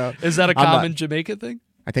 No. Is that a I'm not- common Jamaican thing?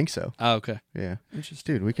 I think so. Oh, okay. Yeah.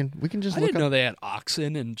 Interesting. Dude, we can just I look didn't up. know they had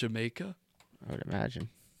oxen in Jamaica. I would imagine.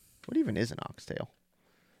 What even is an oxtail?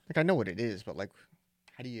 Like I know what it is, but like,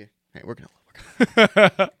 how do you? Hey, we're gonna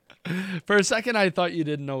look. For a second, I thought you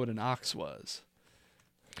didn't know what an ox was.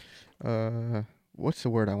 What's the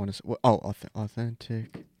word I want to say? Oh,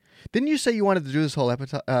 authentic. Didn't you say you wanted to do this whole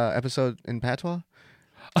episode in patois?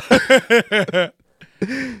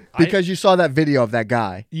 Because you saw that video of that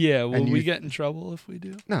guy. Yeah, will And we you- get in trouble if we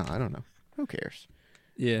do? No, I don't know. Who cares?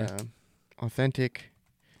 Yeah. Authentic.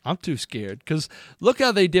 I'm too scared because look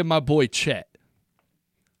how they did my boy Chet.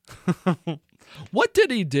 What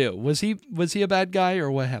did he do? Was he a bad guy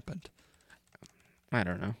or what happened? I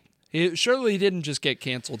don't know. Surely he didn't just get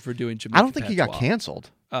canceled for doing Jamaican I don't think he got patois. canceled.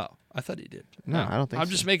 Oh, I thought he did. No, I don't think I'm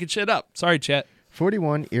so. just making shit up. Sorry, Chet.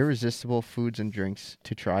 41 irresistible foods and drinks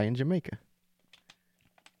to try in Jamaica.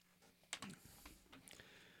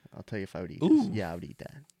 I'll tell you if I would eat Ooh. this. Yeah, I would eat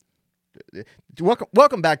that.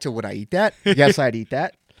 Welcome back to Would I Eat That? Yes, I'd eat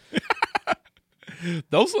that.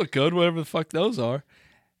 Those look good, whatever the fuck those are.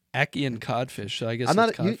 Ackee and codfish. So I guess I'm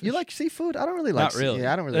not. codfish. You like seafood? I don't really like. Not really.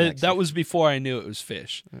 Yeah, I don't really. Like that seafood. was before I knew it was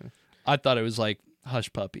fish. I thought it was like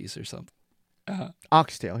hush puppies or something.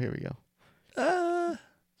 Oxtail. Here we go.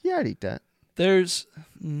 Yeah, I'd eat that. There's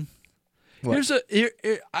What?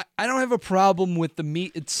 I don't have a problem with the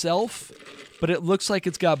meat itself, but it looks like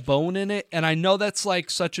it's got bone in it, and I know that's like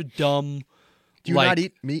such a dumb. Do you not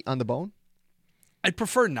eat meat on the bone? I'd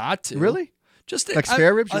prefer not to. Really? Just Like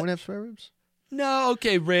spare ribs? You want to have spare ribs? No,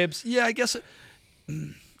 okay, ribs. Yeah, I guess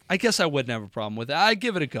I wouldn't have a problem with it. I'd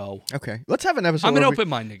give it a go. Okay. Let's have an episode. I'm an where we-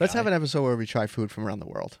 open-minded guy. Let's have an episode where we try food from around the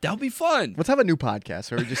world. That'll be fun. Let's have a new podcast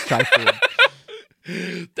where we just try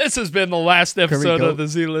food. This has been the last episode goat. of the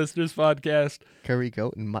Z Listeners podcast. Curry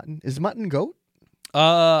goat and mutton. Is mutton goat?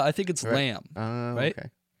 I think it's lamb, right? Okay.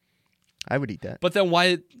 I would eat that. But then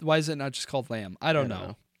why is it not just called lamb? I don't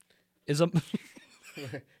know. Is a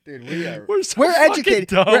Dude, we are. we're educating.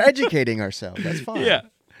 dumb. We're educating ourselves. That's fine.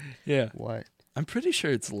 Yeah. What? I'm pretty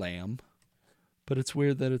sure it's lamb, but it's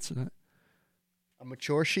weird that it's not. A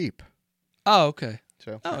mature sheep. Oh, okay.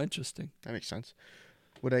 So Oh, interesting. that makes sense.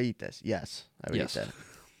 Would I eat this? Yes, I would Yes. eat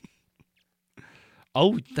that.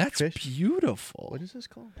 Oh, that's Fish? beautiful. What is this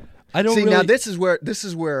called? I don't See, really. now this is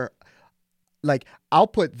where, like, I'll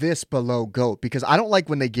put this below goat because I don't like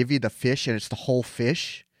when they give you the fish and it's the whole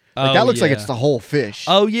fish. Like, that looks like it's the whole fish.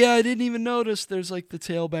 Oh yeah, I didn't even notice. There's like the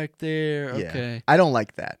tail back there. Yeah. Okay. I don't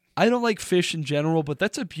like that. I don't like fish in general, but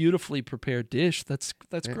that's a beautifully prepared dish. That's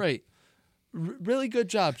great. Really good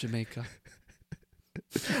job, Jamaica.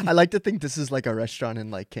 I like to think this is like a restaurant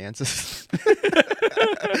in like Kansas.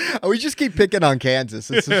 We just keep picking on Kansas.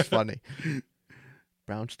 This is funny.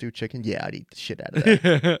 Brown stew chicken. Yeah, I'd eat the shit out of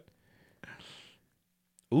that.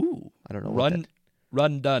 Ooh. I don't know. What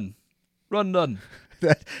Run done.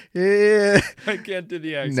 that, yeah. I can't do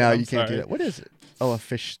the accent. No, I'm you can't do sorry. that. What is it? Oh, a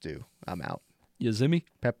fish stew. I'm out. Yazimi?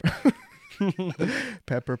 Pepper.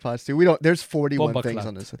 Pepper pot stew. We don't. There's 41 Bomba things clat.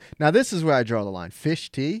 on this. Now this is where I draw the line. Fish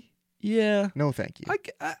tea. Yeah. No, thank you.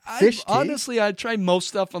 Fish tea? honestly, I'd try most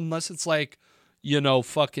stuff unless it's like,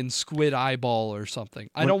 fucking squid eyeball or something.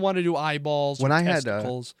 I don't want to do eyeballs or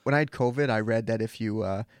testicles. When I had COVID, I read that if you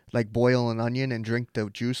like boil an onion and drink the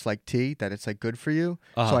juice like tea, that it's like good for you.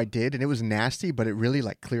 So I did, and it was nasty, but it really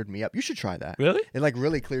like cleared me up. You should try that. Really? It like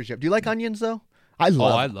really clears you up. Do you like onions though? I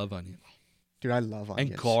love onions. Dude, I love onions.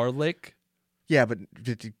 And garlic. Yeah, but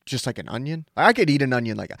just like an onion? I could eat an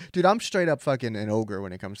onion like dude, I'm straight up fucking an ogre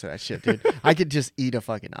when it comes to that shit, dude. I could just eat a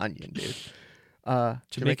fucking onion, dude.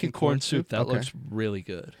 Jamaican corn soup. That Okay. looks really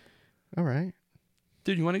good. All right.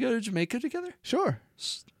 Dude, you want to go to Jamaica together? Sure.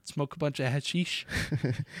 Smoke a bunch of hashish.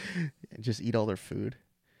 Just eat all their food.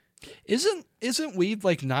 Isn't weed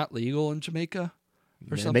like not legal in Jamaica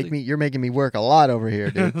or Man, something? you're making me work a lot over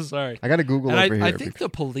here, dude. Sorry. I got to Google And over here. I think the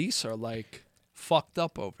police are like fucked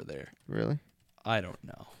up over there. Really? I don't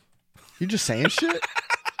know. You just saying shit?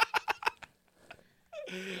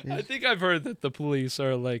 I think I've heard that the police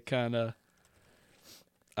are like kind of,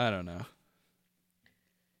 I don't know.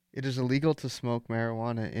 It is illegal to smoke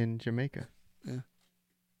marijuana in Jamaica.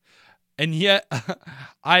 And yet,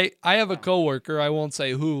 I have a coworker, I won't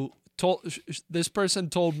say who, this person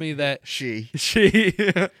told me that She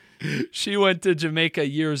she went to Jamaica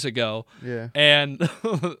years ago. Yeah. And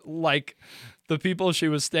like the people she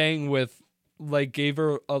was staying with like gave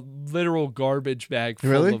her a literal garbage bag full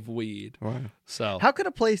Really? of weed. Wow. So How could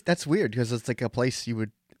a place? That's weird because it's like a place you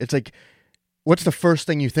would. It's like, what's the first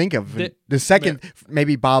thing you think of? The second,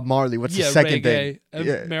 maybe Bob Marley. What's the second reggae thing? and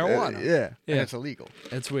marijuana. Yeah. And Yeah. it's illegal.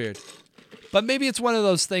 It's weird. But maybe it's one of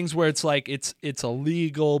those things where it's like it's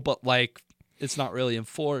illegal, but like it's not really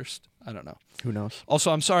enforced. I don't know. Who knows?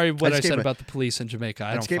 Also, I'm sorry what I just said gave about the police in Jamaica. I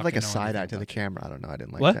I don't just gave like a fucking know side eye anything to the about camera. I don't know. I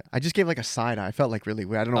didn't like What? that. I just gave like a side eye. I felt like really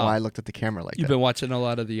weird. I don't know why I looked at the camera like You've that. been watching a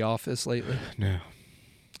lot of The Office lately. No.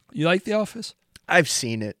 You like The Office? I've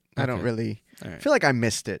seen it. I don't Okay. really. All right. I feel like I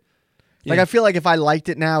missed it. Like Yeah. I feel like if I liked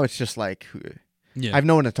it now, it's just like Yeah. I have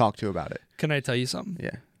no one to talk to about it. Can I tell you something?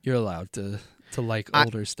 Yeah. You're allowed to like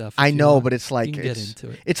older stuff. I if you know, want. but it's like you can get into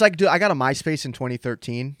it. It's like, dude, I got a MySpace in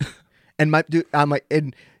 2013, and I'm like,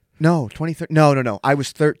 no, 2013. No. I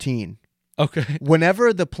was 13. Okay.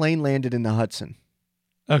 Whenever the plane landed in the Hudson.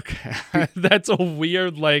 Okay. That's a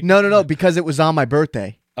weird like. No, because it was on my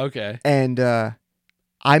birthday, Okay. and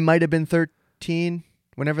I might have been 13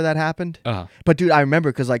 whenever that happened. Uh-huh. But dude, I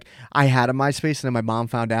remember because like I had a MySpace, and then my mom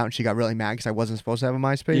found out, and she got really mad because I wasn't supposed to have a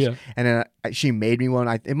MySpace. Yeah. And then she made me one.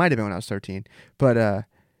 It might have been when I was 13, but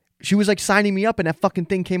she was like signing me up, and that fucking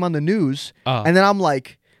thing came on the news, Uh-huh. and then I'm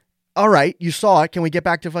like, all right, you saw it. Can we get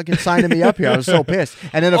back to fucking signing me up here? I was so pissed.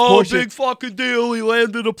 And then, of course, big fucking deal. He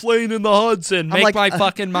landed a plane in the Hudson. Make like, my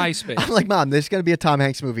fucking MySpace. I'm like, Mom, there's going to be a Tom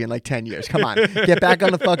Hanks movie in like 10 years. Come on. Get back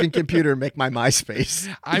on the fucking computer and make my MySpace.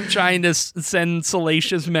 I'm trying to send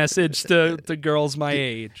salacious message to girls my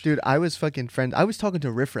age. Dude, I was fucking friends. I was talking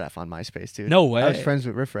to Riff Raff on MySpace, dude. No way. I was friends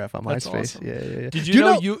with Riff Raff on That's MySpace. awesome. Yeah. Did you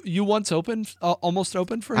know you once opened, almost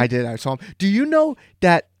opened for him? I did. I saw him. Do you know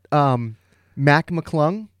that Mac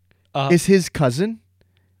McClung is his cousin?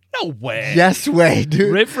 No way. Yes way,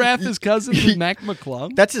 dude. Riff Raff is cousins with Mac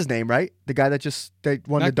McClung? That's his name, right? The guy that they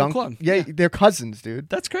won Mac the dunk. McClung. Yeah, they're cousins, dude.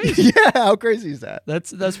 That's crazy. Yeah, how crazy is that?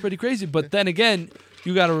 That's pretty crazy. But then again,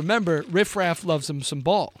 you got to remember, Riff Raff loves him some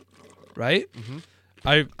ball, right? Mm-hmm.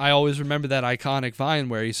 I always remember that iconic Vine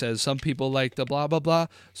where he says, some people like the blah, blah, blah.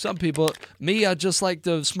 Some people, I just like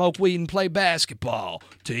to smoke weed and play basketball.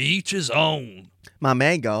 To each his own. My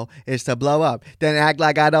mango is to blow up, then act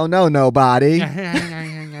like I don't know nobody.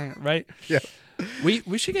 Right? Yeah.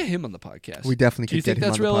 We should get him on the podcast. We definitely Do you could think get him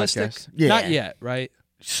that's on the realistic? podcast. Yeah. Not yet, right?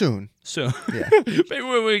 Soon. So Yeah. maybe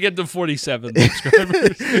when we get to 47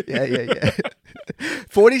 subscribers. Yeah.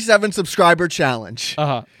 47 subscriber challenge.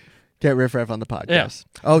 Uh-huh. Get Riff Raff on the podcast.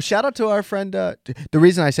 Yeah. Oh, shout out to our friend. The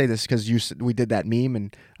reason I say this is because we did that meme,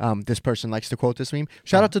 and this person likes to quote this meme.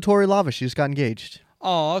 Shout out to Tori Lava. She just got engaged.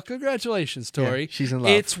 Oh, congratulations, Tori. Yeah, she's in love.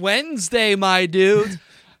 It's Wednesday, my dude.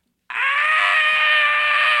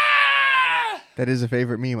 That is a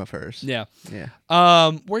favorite meme of hers. Yeah. Yeah.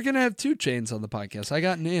 We're gonna have 2 Chainz on the podcast. I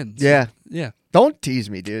got an in. So, Yeah. Yeah. Don't tease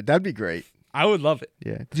me, dude. That'd be great. I would love it.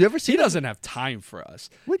 Yeah. Did you ever see He that? doesn't have time for us.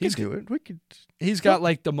 We could do it. We could. He's got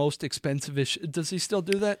like the most expensive-ish. Does he still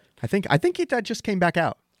do that? I think that just came back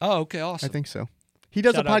out. Oh, okay, awesome. I think so. He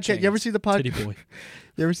does Shout a out podcast. You ever Chainz. see the Titty podcast? boy.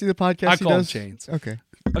 You ever see the podcast I he call him does? Chainz. Okay.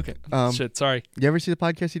 Okay. Shit, sorry. You ever see the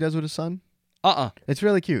podcast he does with his son? It's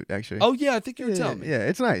really cute, actually. Oh, yeah, I think you were telling me. Yeah,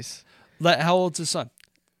 it's nice. How old's his son?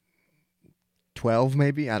 12,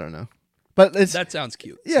 maybe. I don't know. But it's That sounds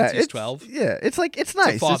cute. yeah, Since he's it's 12. Yeah, it's nice. It's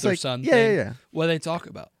a father-son Yeah, thing. yeah. What do they talk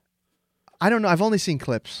about? I don't know. I've only seen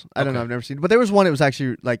clips. I don't know. Okay. I've never seen. But there was one. It was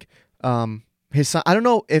actually like his son. I don't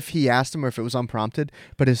know if he asked him or if it was unprompted.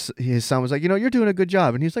 But his son was like, you're doing a good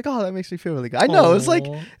job, and he was like, oh, that makes me feel really good. I know. It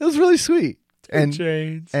was really sweet.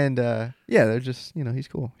 Chainz. And yeah, they're just he's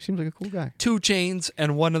cool. He seems like a cool guy. 2 chains,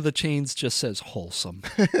 and one of the chains just says wholesome.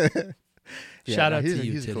 Yeah, Shout out to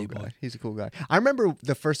you, he's a titty cool boy. guy. He's a cool guy. I remember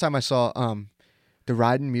the first time I saw the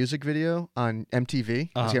Riding music video on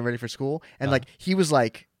MTV. I was getting ready for school, and like he was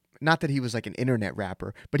like, not that he was like an internet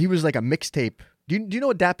rapper, but he was like a mixtape. Do you know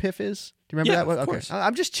what Dat Piff is? Do you remember that one? Of Okay. course.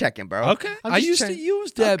 I'm just checking, bro. Okay. I used to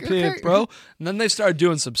use that Piff, bro. And then they started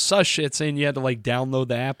doing some sus shit saying you had to like download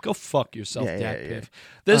the app. Go fuck yourself, Dat Piff.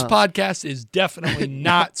 This podcast is definitely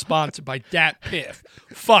not sponsored by Dat Piff.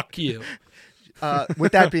 Fuck you.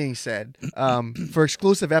 With that being said, for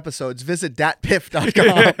exclusive episodes, visit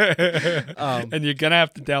datpiff.com. And you're going to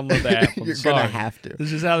have to download the app. You're going to have to.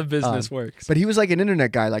 This is how the business works. But he was like an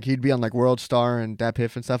internet guy. Like he'd be on like World Star and Dat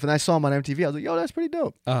Piff and stuff. And I saw him on MTV. I was like, yo, that's pretty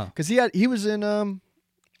dope. Because he was in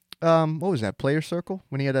what was that? Player Circle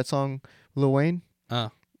when he had that song Lil Wayne.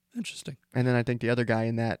 Interesting. And then I think the other guy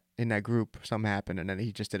in that group, something happened, and then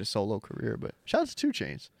he just did a solo career. But shout out to 2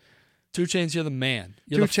 Chainz. 2 Chainz, you're the man.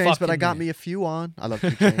 You're 2 the Chainz, but I fucking got man. me a few on. I love 2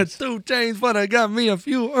 Chainz. 2 Chainz, but I got me a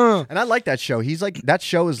few. And I like that show. He's like, that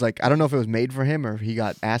show is like, I don't know if it was made for him or if he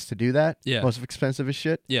got asked to do that. Yeah. Most expensive as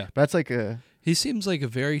shit. Yeah. But that's like a. He seems like a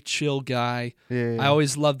very chill guy. Yeah. I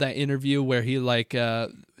always loved that interview where he like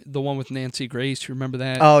the one with Nancy Grace. You remember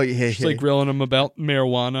that? Oh yeah. She's like grilling him about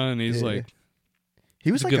marijuana, and he's like,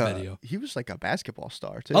 he was it's a like good video. He was like a basketball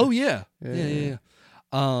star too. "Oh yeah, Yeah.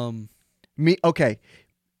 yeah."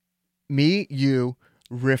 Me, you,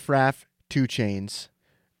 Riff Raff, 2 Chainz.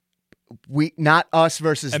 We not us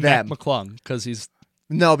versus And them. Mac McClung, because he's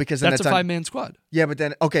No, because then that's it's a on- 5-man squad. Yeah, but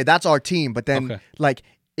then that's our team. But then Okay. like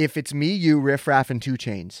if it's me, you, Riff Raff, and 2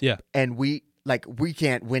 Chainz. Yeah. And we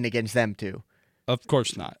can't win against them two. Of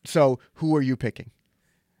course not. So who are you picking?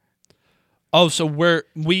 Oh, so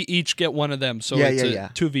we each get one of them. So it's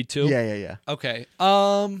a 2v2. Yeah. Okay.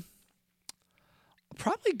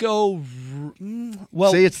 Probably go.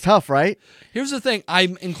 Well, See, it's tough, right? here's the thing.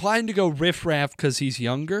 I'm inclined to go Riff Raff because he's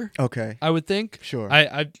younger. Okay. I would think. Sure.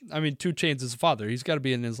 I mean, 2 Chainz is a father. He's got to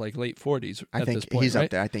be in his like late 40s I at think this point, he's right? up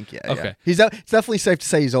there. I think yeah. Okay. Yeah. It's definitely safe to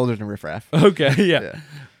say he's older than Riff Raff. Okay, yeah. Yeah.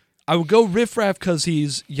 I would go Riff Raff because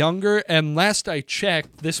he's younger. And last I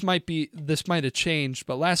checked, this might have changed,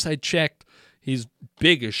 but last I checked, he's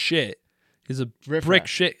big as shit. He's a Riff brick Raff.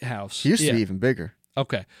 shit house. He used to be even bigger.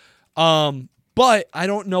 Okay. But I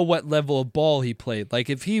don't know what level of ball he played. Like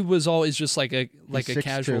if he was always just like a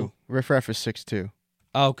casual. True. Riff Raff is 6'2".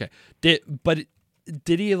 Oh, okay.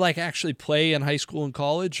 Did he like actually play in high school and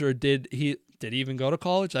college, or did he even go to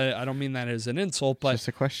college? I don't mean that as an insult, but Just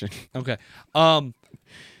a question. okay. On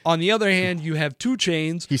the other hand, you have 2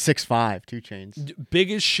 Chainz. He's 6'5", 2 Chainz.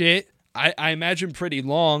 Big as shit. I imagine pretty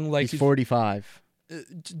long. Like He's 45.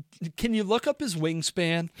 Can you look up his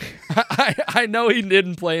wingspan? I know he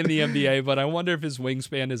didn't play in the NBA, but I wonder if his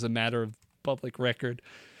wingspan is a matter of public record.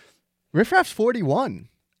 Riff Raff's 41.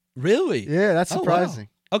 Really? Yeah, that's surprising.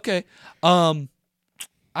 Oh, wow. Okay.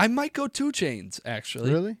 I might go 2 Chainz,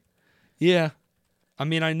 actually. Really? Yeah. I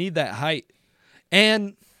mean, I need that height.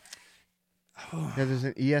 And Yeah, there's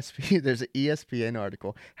an ESPN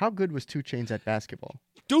article. How good was 2 Chainz at basketball?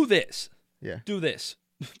 do this. Yeah. Do this,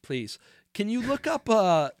 please. Can you look up 2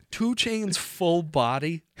 Chainz full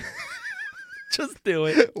body? Just do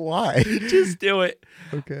it. Why? Just do it.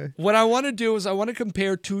 Okay. What I want to do is I want to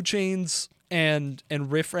compare 2 Chainz and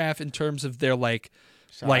Riff Raff in terms of their like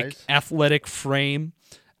Size? athletic frame,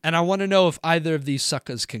 and I want to know if either of these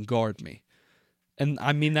suckers can guard me. And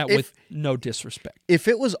I mean that with no disrespect. If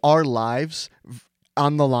it was our lives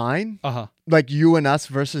on the line, like you and us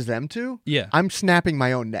versus them two, Yeah. I'm snapping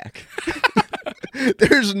my own neck.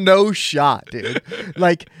 There's no shot, dude.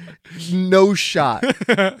 Like, no shot.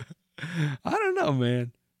 I don't know,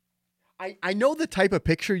 man. I know the type of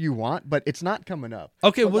picture you want, but it's not coming up.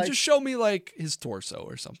 Okay, But well, like- just show me like his torso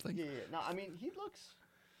or something. Yeah. No, I mean, he looks...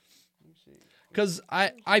 Let me see. Because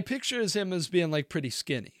I picture him as being like pretty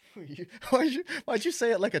skinny. Why'd you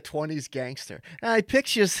say it like a 20s gangster? I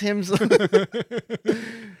pictures him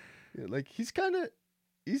like he's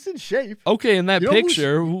in shape. Okay, in that You know who's-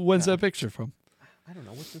 picture, when's that picture from? I don't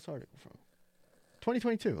know, what's this article from?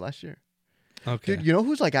 2022, last year. Okay. Dude, you know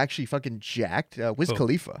who's like actually fucking jacked? Wiz Who?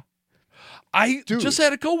 Khalifa. I Dude. just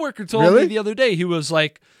had a coworker told Really? me the other day. He was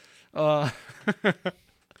like, I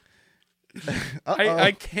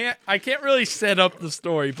can't really set up the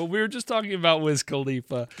story, but we were just talking about Wiz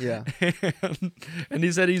Khalifa. Yeah. and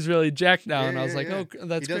he said he's really jacked now, and I was Yeah, like, yeah. oh,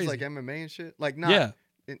 that's he does crazy. like MMA and shit. Like not. Yeah.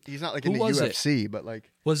 He's not like Who in the was it? UFC, but like.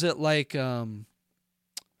 Was it like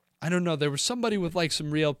I don't know, there was somebody with like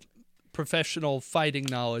some real professional fighting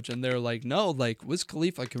knowledge, and they're like, no, like Wiz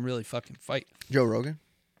Khalifa can really fucking fight. Joe Rogan.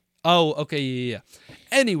 Oh, okay, yeah.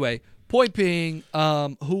 Anyway, point being,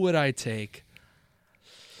 who would I take?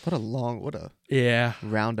 What a Yeah,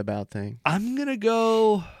 roundabout thing. I'm gonna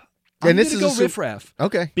go. And this gonna is go a Riff Raff.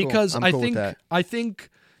 Okay. Cool. Because I'm I cool with think that.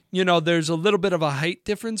 there's a little bit of a height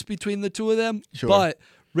difference between the two of them. Sure. But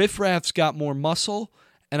Riff Raff's got more muscle,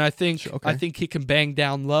 and I think he can bang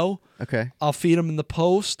down low. Okay. I'll feed him in the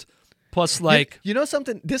post. Plus, like, you know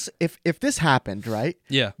something? This if this happened, right?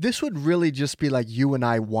 Yeah. This would really just be like you and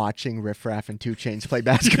I watching Riff Raff and 2 Chainz play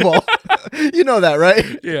basketball. You know that,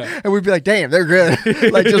 right? Yeah. And we'd be like, damn, they're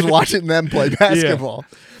good. Like just watching them play basketball.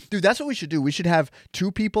 Dude, that's what we should do. We should have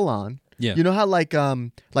 2 people on. Yeah. You know how like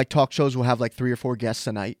talk shows will have like 3 or 4 guests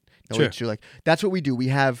a night? Sure. Like that's what we do. We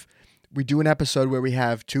do an episode where we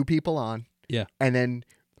have 2 people on. Yeah. And then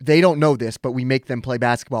they don't know this, but we make them play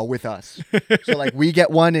basketball with us. So like we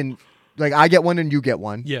get one and like I get one and you get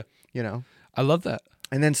one. Yeah. You know? I love that.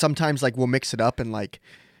 And then sometimes like we'll mix it up and like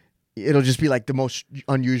it'll just be like the most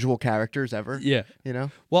unusual characters ever. Yeah. You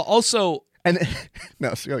know? Well, also, And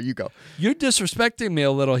no, so you go. you're disrespecting me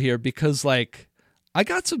a little here because, like, I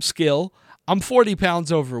got some skill. I'm 40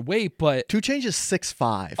 pounds overweight, but 2 Chainz is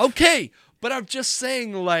 6'5". okay. But I'm just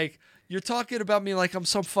saying, like, you're talking about me like I'm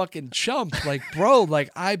some fucking chump. Like, bro, like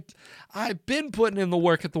I've been putting in the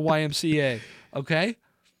work at the YMCA. Okay.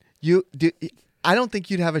 I don't think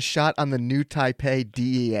you'd have a shot on the New Taipei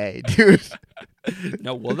DEA, dude.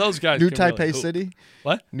 No, well, those guys. New can Taipei really hoop. City?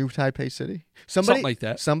 What? New Taipei City? Something like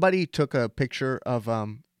that. Somebody took a picture of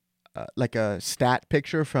like a stat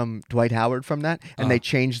picture from Dwight Howard from that, and they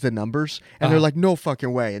changed the numbers, and they're like, no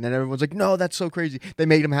fucking way. And then everyone's like, no, that's so crazy. They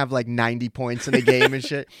made him have like 90 points in a game and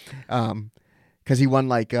shit. Because he won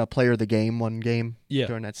like player of the game one game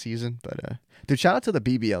during that season. But dude, shout out to the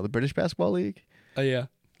BBL, the British Basketball League. Oh, yeah.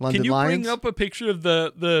 London Can you Lions. bring up a picture of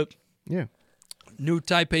the Yeah, New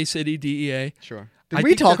Taipei City DEA? sure. I Did we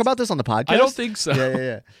think talk that's- about this on the podcast? I don't think so.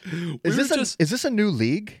 Yeah. Is this a new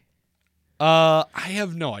league? I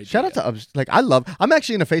have no idea. Shout out to I'm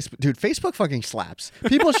actually in a Facebook, dude. Facebook fucking slaps.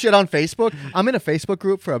 People shit on Facebook. I'm in a Facebook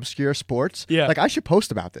group for obscure sports. Yeah. Like I should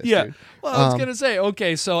post about this. Yeah. Dude. Well, I was gonna say,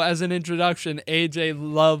 okay, so as an introduction, AJ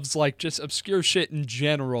loves like just obscure shit in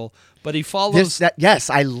general, but he follows. Yes,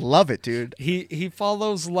 I love it, dude. He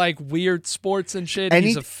follows like weird sports and shit. And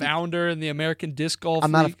he's a founder in the American Disc Golf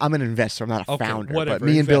I'm League. I'm an investor. I'm not a Okay, founder. whatever, But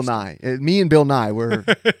me and Bill Nye, we're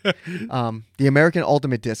the American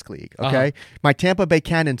Ultimate Disc League. Okay, my Tampa Bay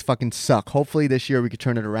Cannons fucking suck. Hopefully this year we could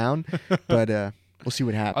turn it around, but we'll see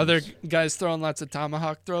what happens. Are there guys throwing lots of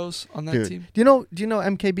tomahawk throws on that Dude, team? do you know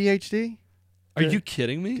MKBHD? Are you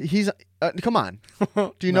kidding me? He's come on.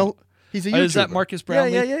 Do you know he's a YouTuber? Is that Marcus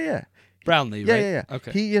Brownlee? Yeah. Brownlee, Yeah, right? yeah.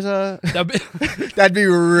 Okay. He is a. That'd be- That'd be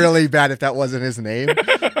really bad if that wasn't his name.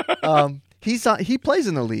 He plays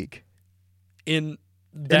in the league in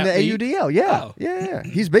in that the league? AUDL. Yeah, Oh. yeah.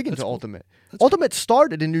 He's big into Ultimate. Ultimate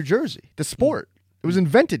started in New Jersey. The sport. It was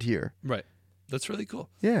invented here. Right. That's really cool.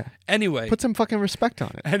 Yeah. Anyway, Put some fucking respect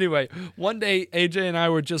on it. anyway, one day AJ and I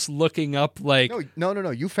were just looking up like No.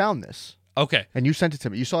 You found this okay. and you sent it to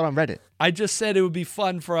me. You saw it on Reddit. I just said it would be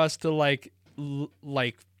fun for us to like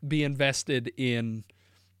be invested in,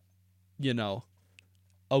 you know,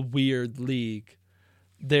 a weird league.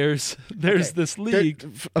 There's this league,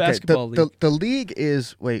 basketball league, The league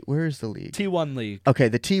is where is the league? T1 league Okay,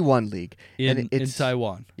 the T1 league in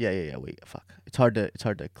Taiwan. Yeah. Wait, fuck. It's hard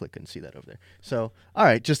to click and see that over there. So, all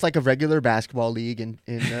right, just like a regular basketball league in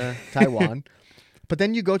Taiwan. But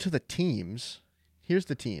then you go to the teams. Here's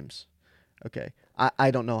the teams. Okay.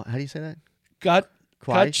 I don't know. How do you say that?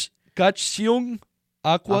 Gachseong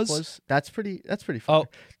Aquas. That's pretty fire.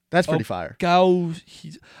 That's pretty fire.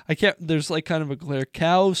 I can't. There's like kind of a glare.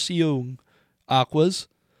 Kaohsiung Aquas.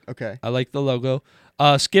 Okay. I like the logo.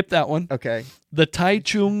 Skip that one. Okay. The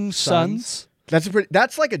Taichung Suns.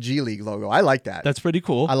 That's like a G League logo. I like that. That's pretty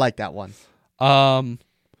cool. I like that one.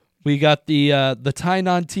 We got the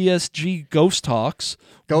Tainan TSG Ghost Hawks.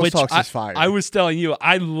 Ghost Hawks is fire. I was telling you,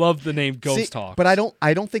 I love the name Ghost Hawks. But I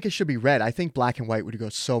don't think it should be red. I think black and white would go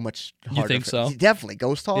so much harder. You think so? Definitely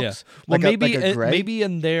Ghost Hawks. Yeah. Well, Like maybe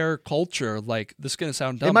in their culture, like this is gonna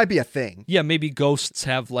sound dumb. it might be a thing. Yeah, maybe ghosts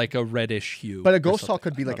have like a reddish hue. But a or Ghost Hawk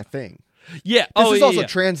something. could be like a thing. Yeah. This is also yeah.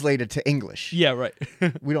 translated to English. Yeah, right.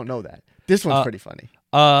 We don't know that. This one's pretty funny.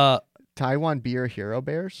 Taiwan Beer Hero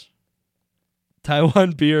Bears.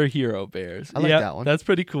 Taiwan Beer Hero Bears. I like that one. That's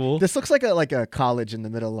pretty cool. This looks like a college in the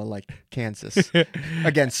middle of like Kansas.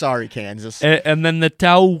 Again, sorry, Kansas. And then the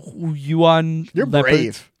Tao Yuan. You're Leopards.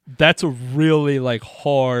 brave. That's a really like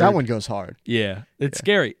hard. That one goes hard. Yeah, it's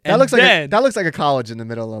scary. That looks like a college in the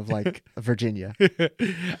middle of like Virginia.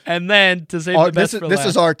 And then to save the best for this last,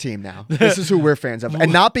 is our team now. This is who we're fans of,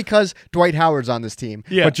 and not because Dwight Howard's on this team,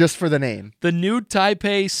 but just for the name. The New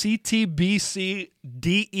Taipei CTBC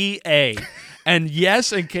DEA. And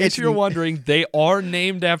yes, in case you're wondering, they are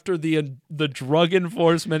named after the Drug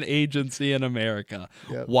Enforcement Agency in America.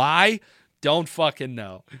 Yep. Why? Don't fucking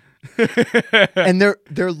know. And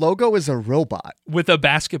their logo is a robot with a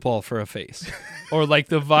basketball for a face, or like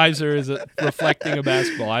the visor is reflecting a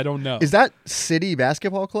basketball. I don't know. Is that City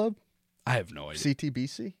Basketball Club? I have no idea.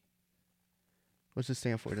 CTBC? What's it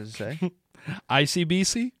stand for? Does it say?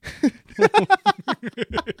 ICBC?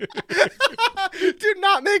 Do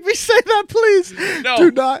not make me say that, please. No.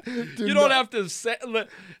 Do not. You don't have to say.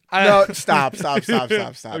 No, stop.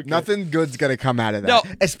 Okay. Nothing good's gonna come out of that.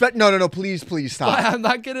 No. Please stop. I'm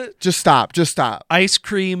not gonna. Just stop. Ice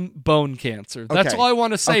cream bone cancer. That's all I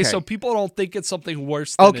want to say, so people don't think it's something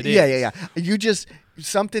worse than it is. Yeah. You just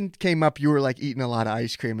something came up. You were like eating a lot of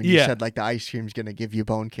ice cream, and you said like the ice cream's gonna give you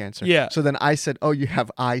bone cancer. Yeah. So then I said, oh, you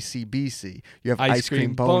have ICBC. You have ice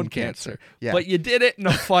cream bone cancer. Yeah. But you did it in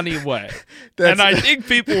a funny way, and I think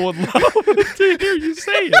people would love to hear you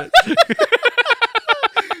say it.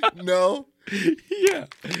 No. Yeah.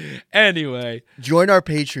 Anyway. Join our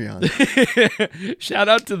Patreon. Shout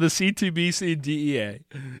out to the CTBC DEA.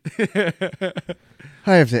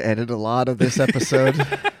 I have to edit a lot of this episode.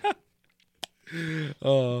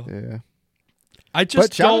 Yeah.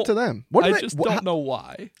 But shout out to them. I just don't know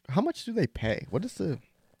why. How much do they pay? What is the?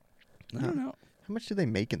 I don't know. How much do they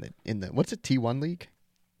make in the? What's a T1 league?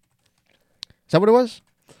 Is that what it was?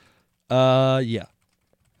 Yeah.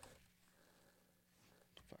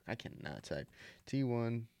 I cannot type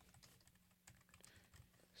T1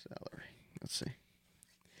 salary. Let's see.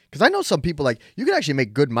 Because I know some people like you can actually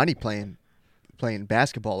make good money playing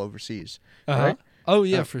basketball overseas. Right? Oh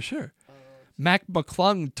yeah, for sure. Mac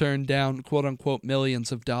McClung turned down "quote unquote"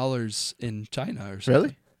 millions of dollars in China or something.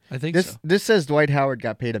 Really? I think so. This says Dwight Howard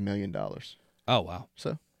got paid $1 million. Oh wow!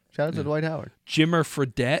 So shout out to Dwight Howard. Jimmer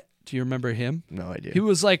Fredette. Do you remember him? No idea. He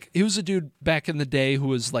was a dude back in the day who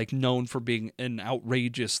was like known for being an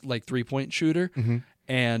outrageous like 3-point shooter,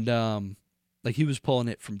 and like he was pulling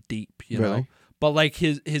it from deep, you know. but like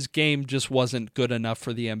his game just wasn't good enough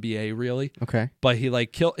for the NBA, really. Okay. But he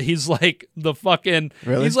like he's like the fucking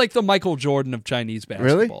Really? he's like the Michael Jordan of Chinese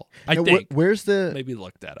basketball. Really? I think. Where's the Maybe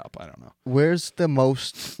look that up. I don't know. Where's the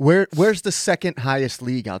most? Where's the second highest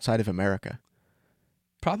league outside of America?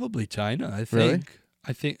 Probably China. I think. Really?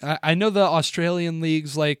 I think I know the Australian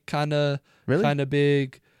league's like kind of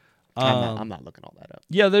big. I'm not looking all that up.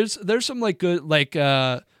 Yeah, there's some like good like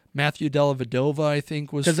Matthew Dellavedova, I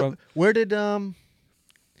think, was from. Where did the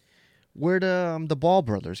Ball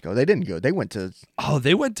brothers go? They didn't go. They went to. Oh,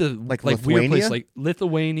 they went to like weird Lithuania? place like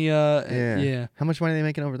Lithuania. Yeah. How much money are they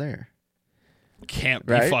making over there? Can't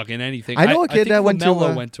be Right? fucking anything. I know a kid think that went to,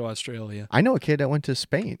 LaMelo went to Australia. I know a kid that went to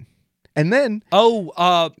Spain, and then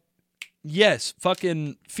yes,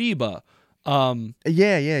 fucking FIBA.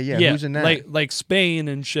 yeah. Who's in that? Like Spain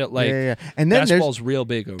and shit. Like yeah. And then basketball's real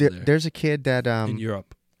big over there. There's a kid that in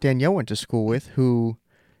Europe. Danielle went to school with who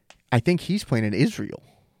I think he's playing in Israel.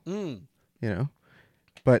 Mm. You know,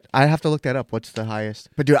 but I have to look that up. What's the highest?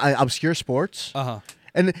 But dude, obscure sports.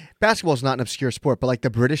 And basketball is not an obscure sport, but like the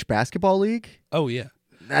British Basketball League. Oh yeah,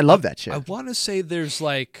 I love that shit. I want to say there's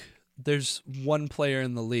one player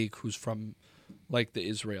in the league who's from like the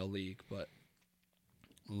Israel League, but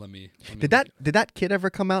let me Did that kid ever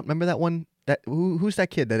come out? Remember that one? Who's that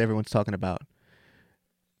kid that everyone's talking about?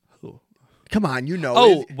 Who? Come on, you know.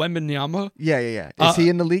 Oh, Wembanyama? Yeah. Is he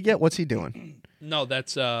in the league yet? What's he doing? No,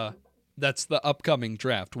 that's the upcoming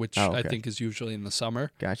draft, which Oh, okay. I think is usually in the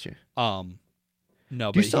summer. Gotcha. No,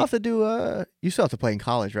 Do you but still have to do? You still have to play in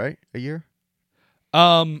college, right? A year?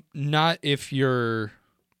 not if you're.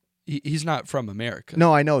 He's not from America.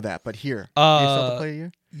 No, I know that, but here, do you still have to play a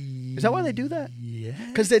year? Is that why they do that? Yeah.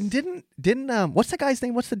 Because then didn't what's the guy's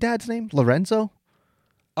name? What's the dad's name? Lorenzo?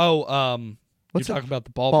 Oh, What's you're the- talking about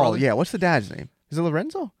the Ball Ball. brother? Yeah. What's the dad's name? Is it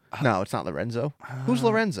Lorenzo? No, it's not Lorenzo. Who's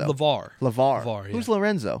Lorenzo? LeVar. LeVar. Yeah. Who's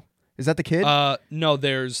Lorenzo? Is that the kid? No,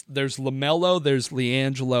 there's LaMelo, there's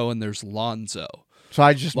LiAngelo, and there's Lonzo. So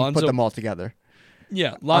I just Lonzo- put them all together.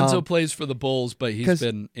 Yeah, Lonzo plays for the Bulls, but he's 'cause-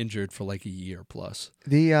 been injured for like a year plus.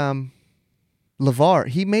 The LeVar,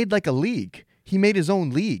 he made like a league. He made his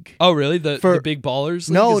own league. Oh, really? The For- Big Ballers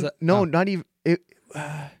League? No, Is that- no, oh. not even it.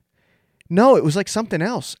 No, it was like something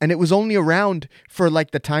else, and it was only around for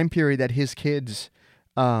like the time period that his kids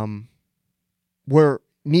were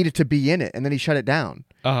needed to be in it, and then he shut it down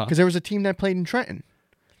because there was a team that played in Trenton.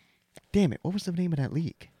 Damn it! What was the name of that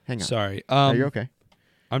league? Hang on. Sorry. No, you're okay.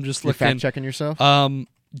 I'm just You're looking. fact checking yourself.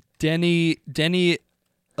 Denny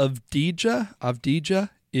Avdija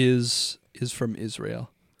is from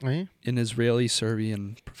Israel. Oh, yeah? An Israeli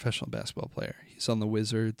Serbian professional basketball player. He's on the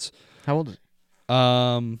Wizards. How old is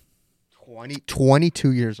he?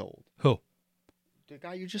 22 years old. Who? The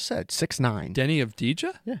guy you just said, 6'9". Denny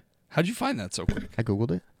Avdija? Yeah. How'd you find that so quick? I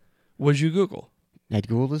googled it. What'd you Google? I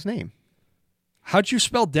googled his name. How'd you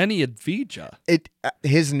spell Denny Avdija?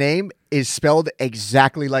 His name is spelled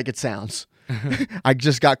exactly like it sounds. I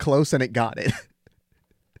just got close and it got it.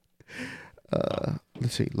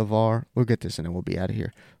 Let's see, LeVar. We'll get this and then we'll be out of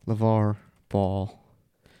here. LeVar Ball.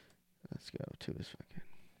 Let's go to his fucking.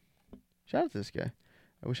 Shout out to this guy.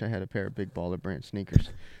 I wish I had a pair of Big Baller brand sneakers.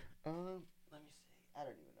 Let me see. I don't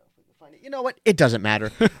even know if we can find it. You know what? It doesn't matter.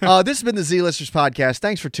 This has been the Z-Listers podcast.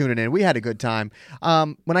 Thanks for tuning in. We had a good time.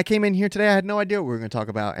 When I came in here today, I had no idea what we were going to talk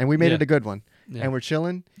about, and we made it a good one. Yeah. And we're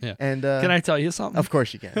chilling. Yeah. And Can I tell you something? Of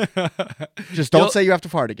course you can. Just don't say you have to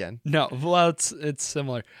fart again. No, well, it's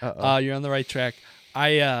similar. You're on the right track.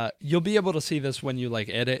 You'll be able to see this when you like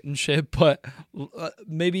edit and shit, but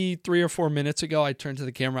maybe 3 or 4 minutes ago, I turned to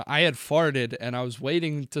the camera. I had farted, and I was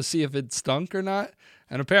waiting to see if it stunk or not,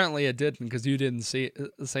 and apparently it didn't because you didn't say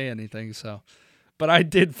anything. So, but I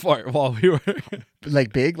did fart while we were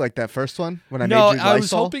Like big, like that first one when I made no. you I was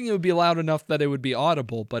Lysol? hoping it would be loud enough that it would be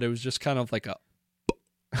audible, but it was just kind of like a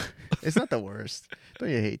It's not the worst. Don't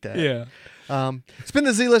you hate that? yeah. It's been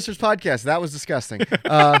the Z-Listers podcast. That was disgusting.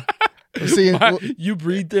 We'll see you. You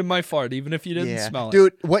breathed in my fart, even if you didn't Yeah. smell it.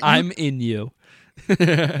 Dude, I'm in you.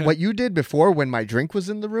 what you did before when my drink was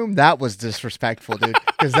in the room, that was disrespectful, dude.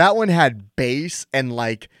 Because that one had bass and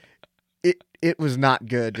like it was not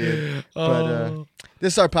good, dude. But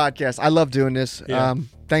this is our podcast. I love doing this. Yeah.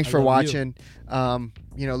 Thanks for love watching.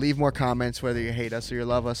 Leave more comments whether you hate us or you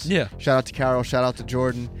love us. Yeah. Shout out to Carol. Shout out to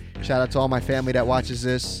Jordan. Shout out to all my family that watches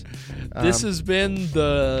this. This has been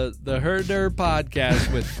the Herder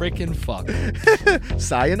podcast with frickin' fuck.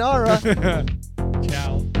 Sayonara. Ciao.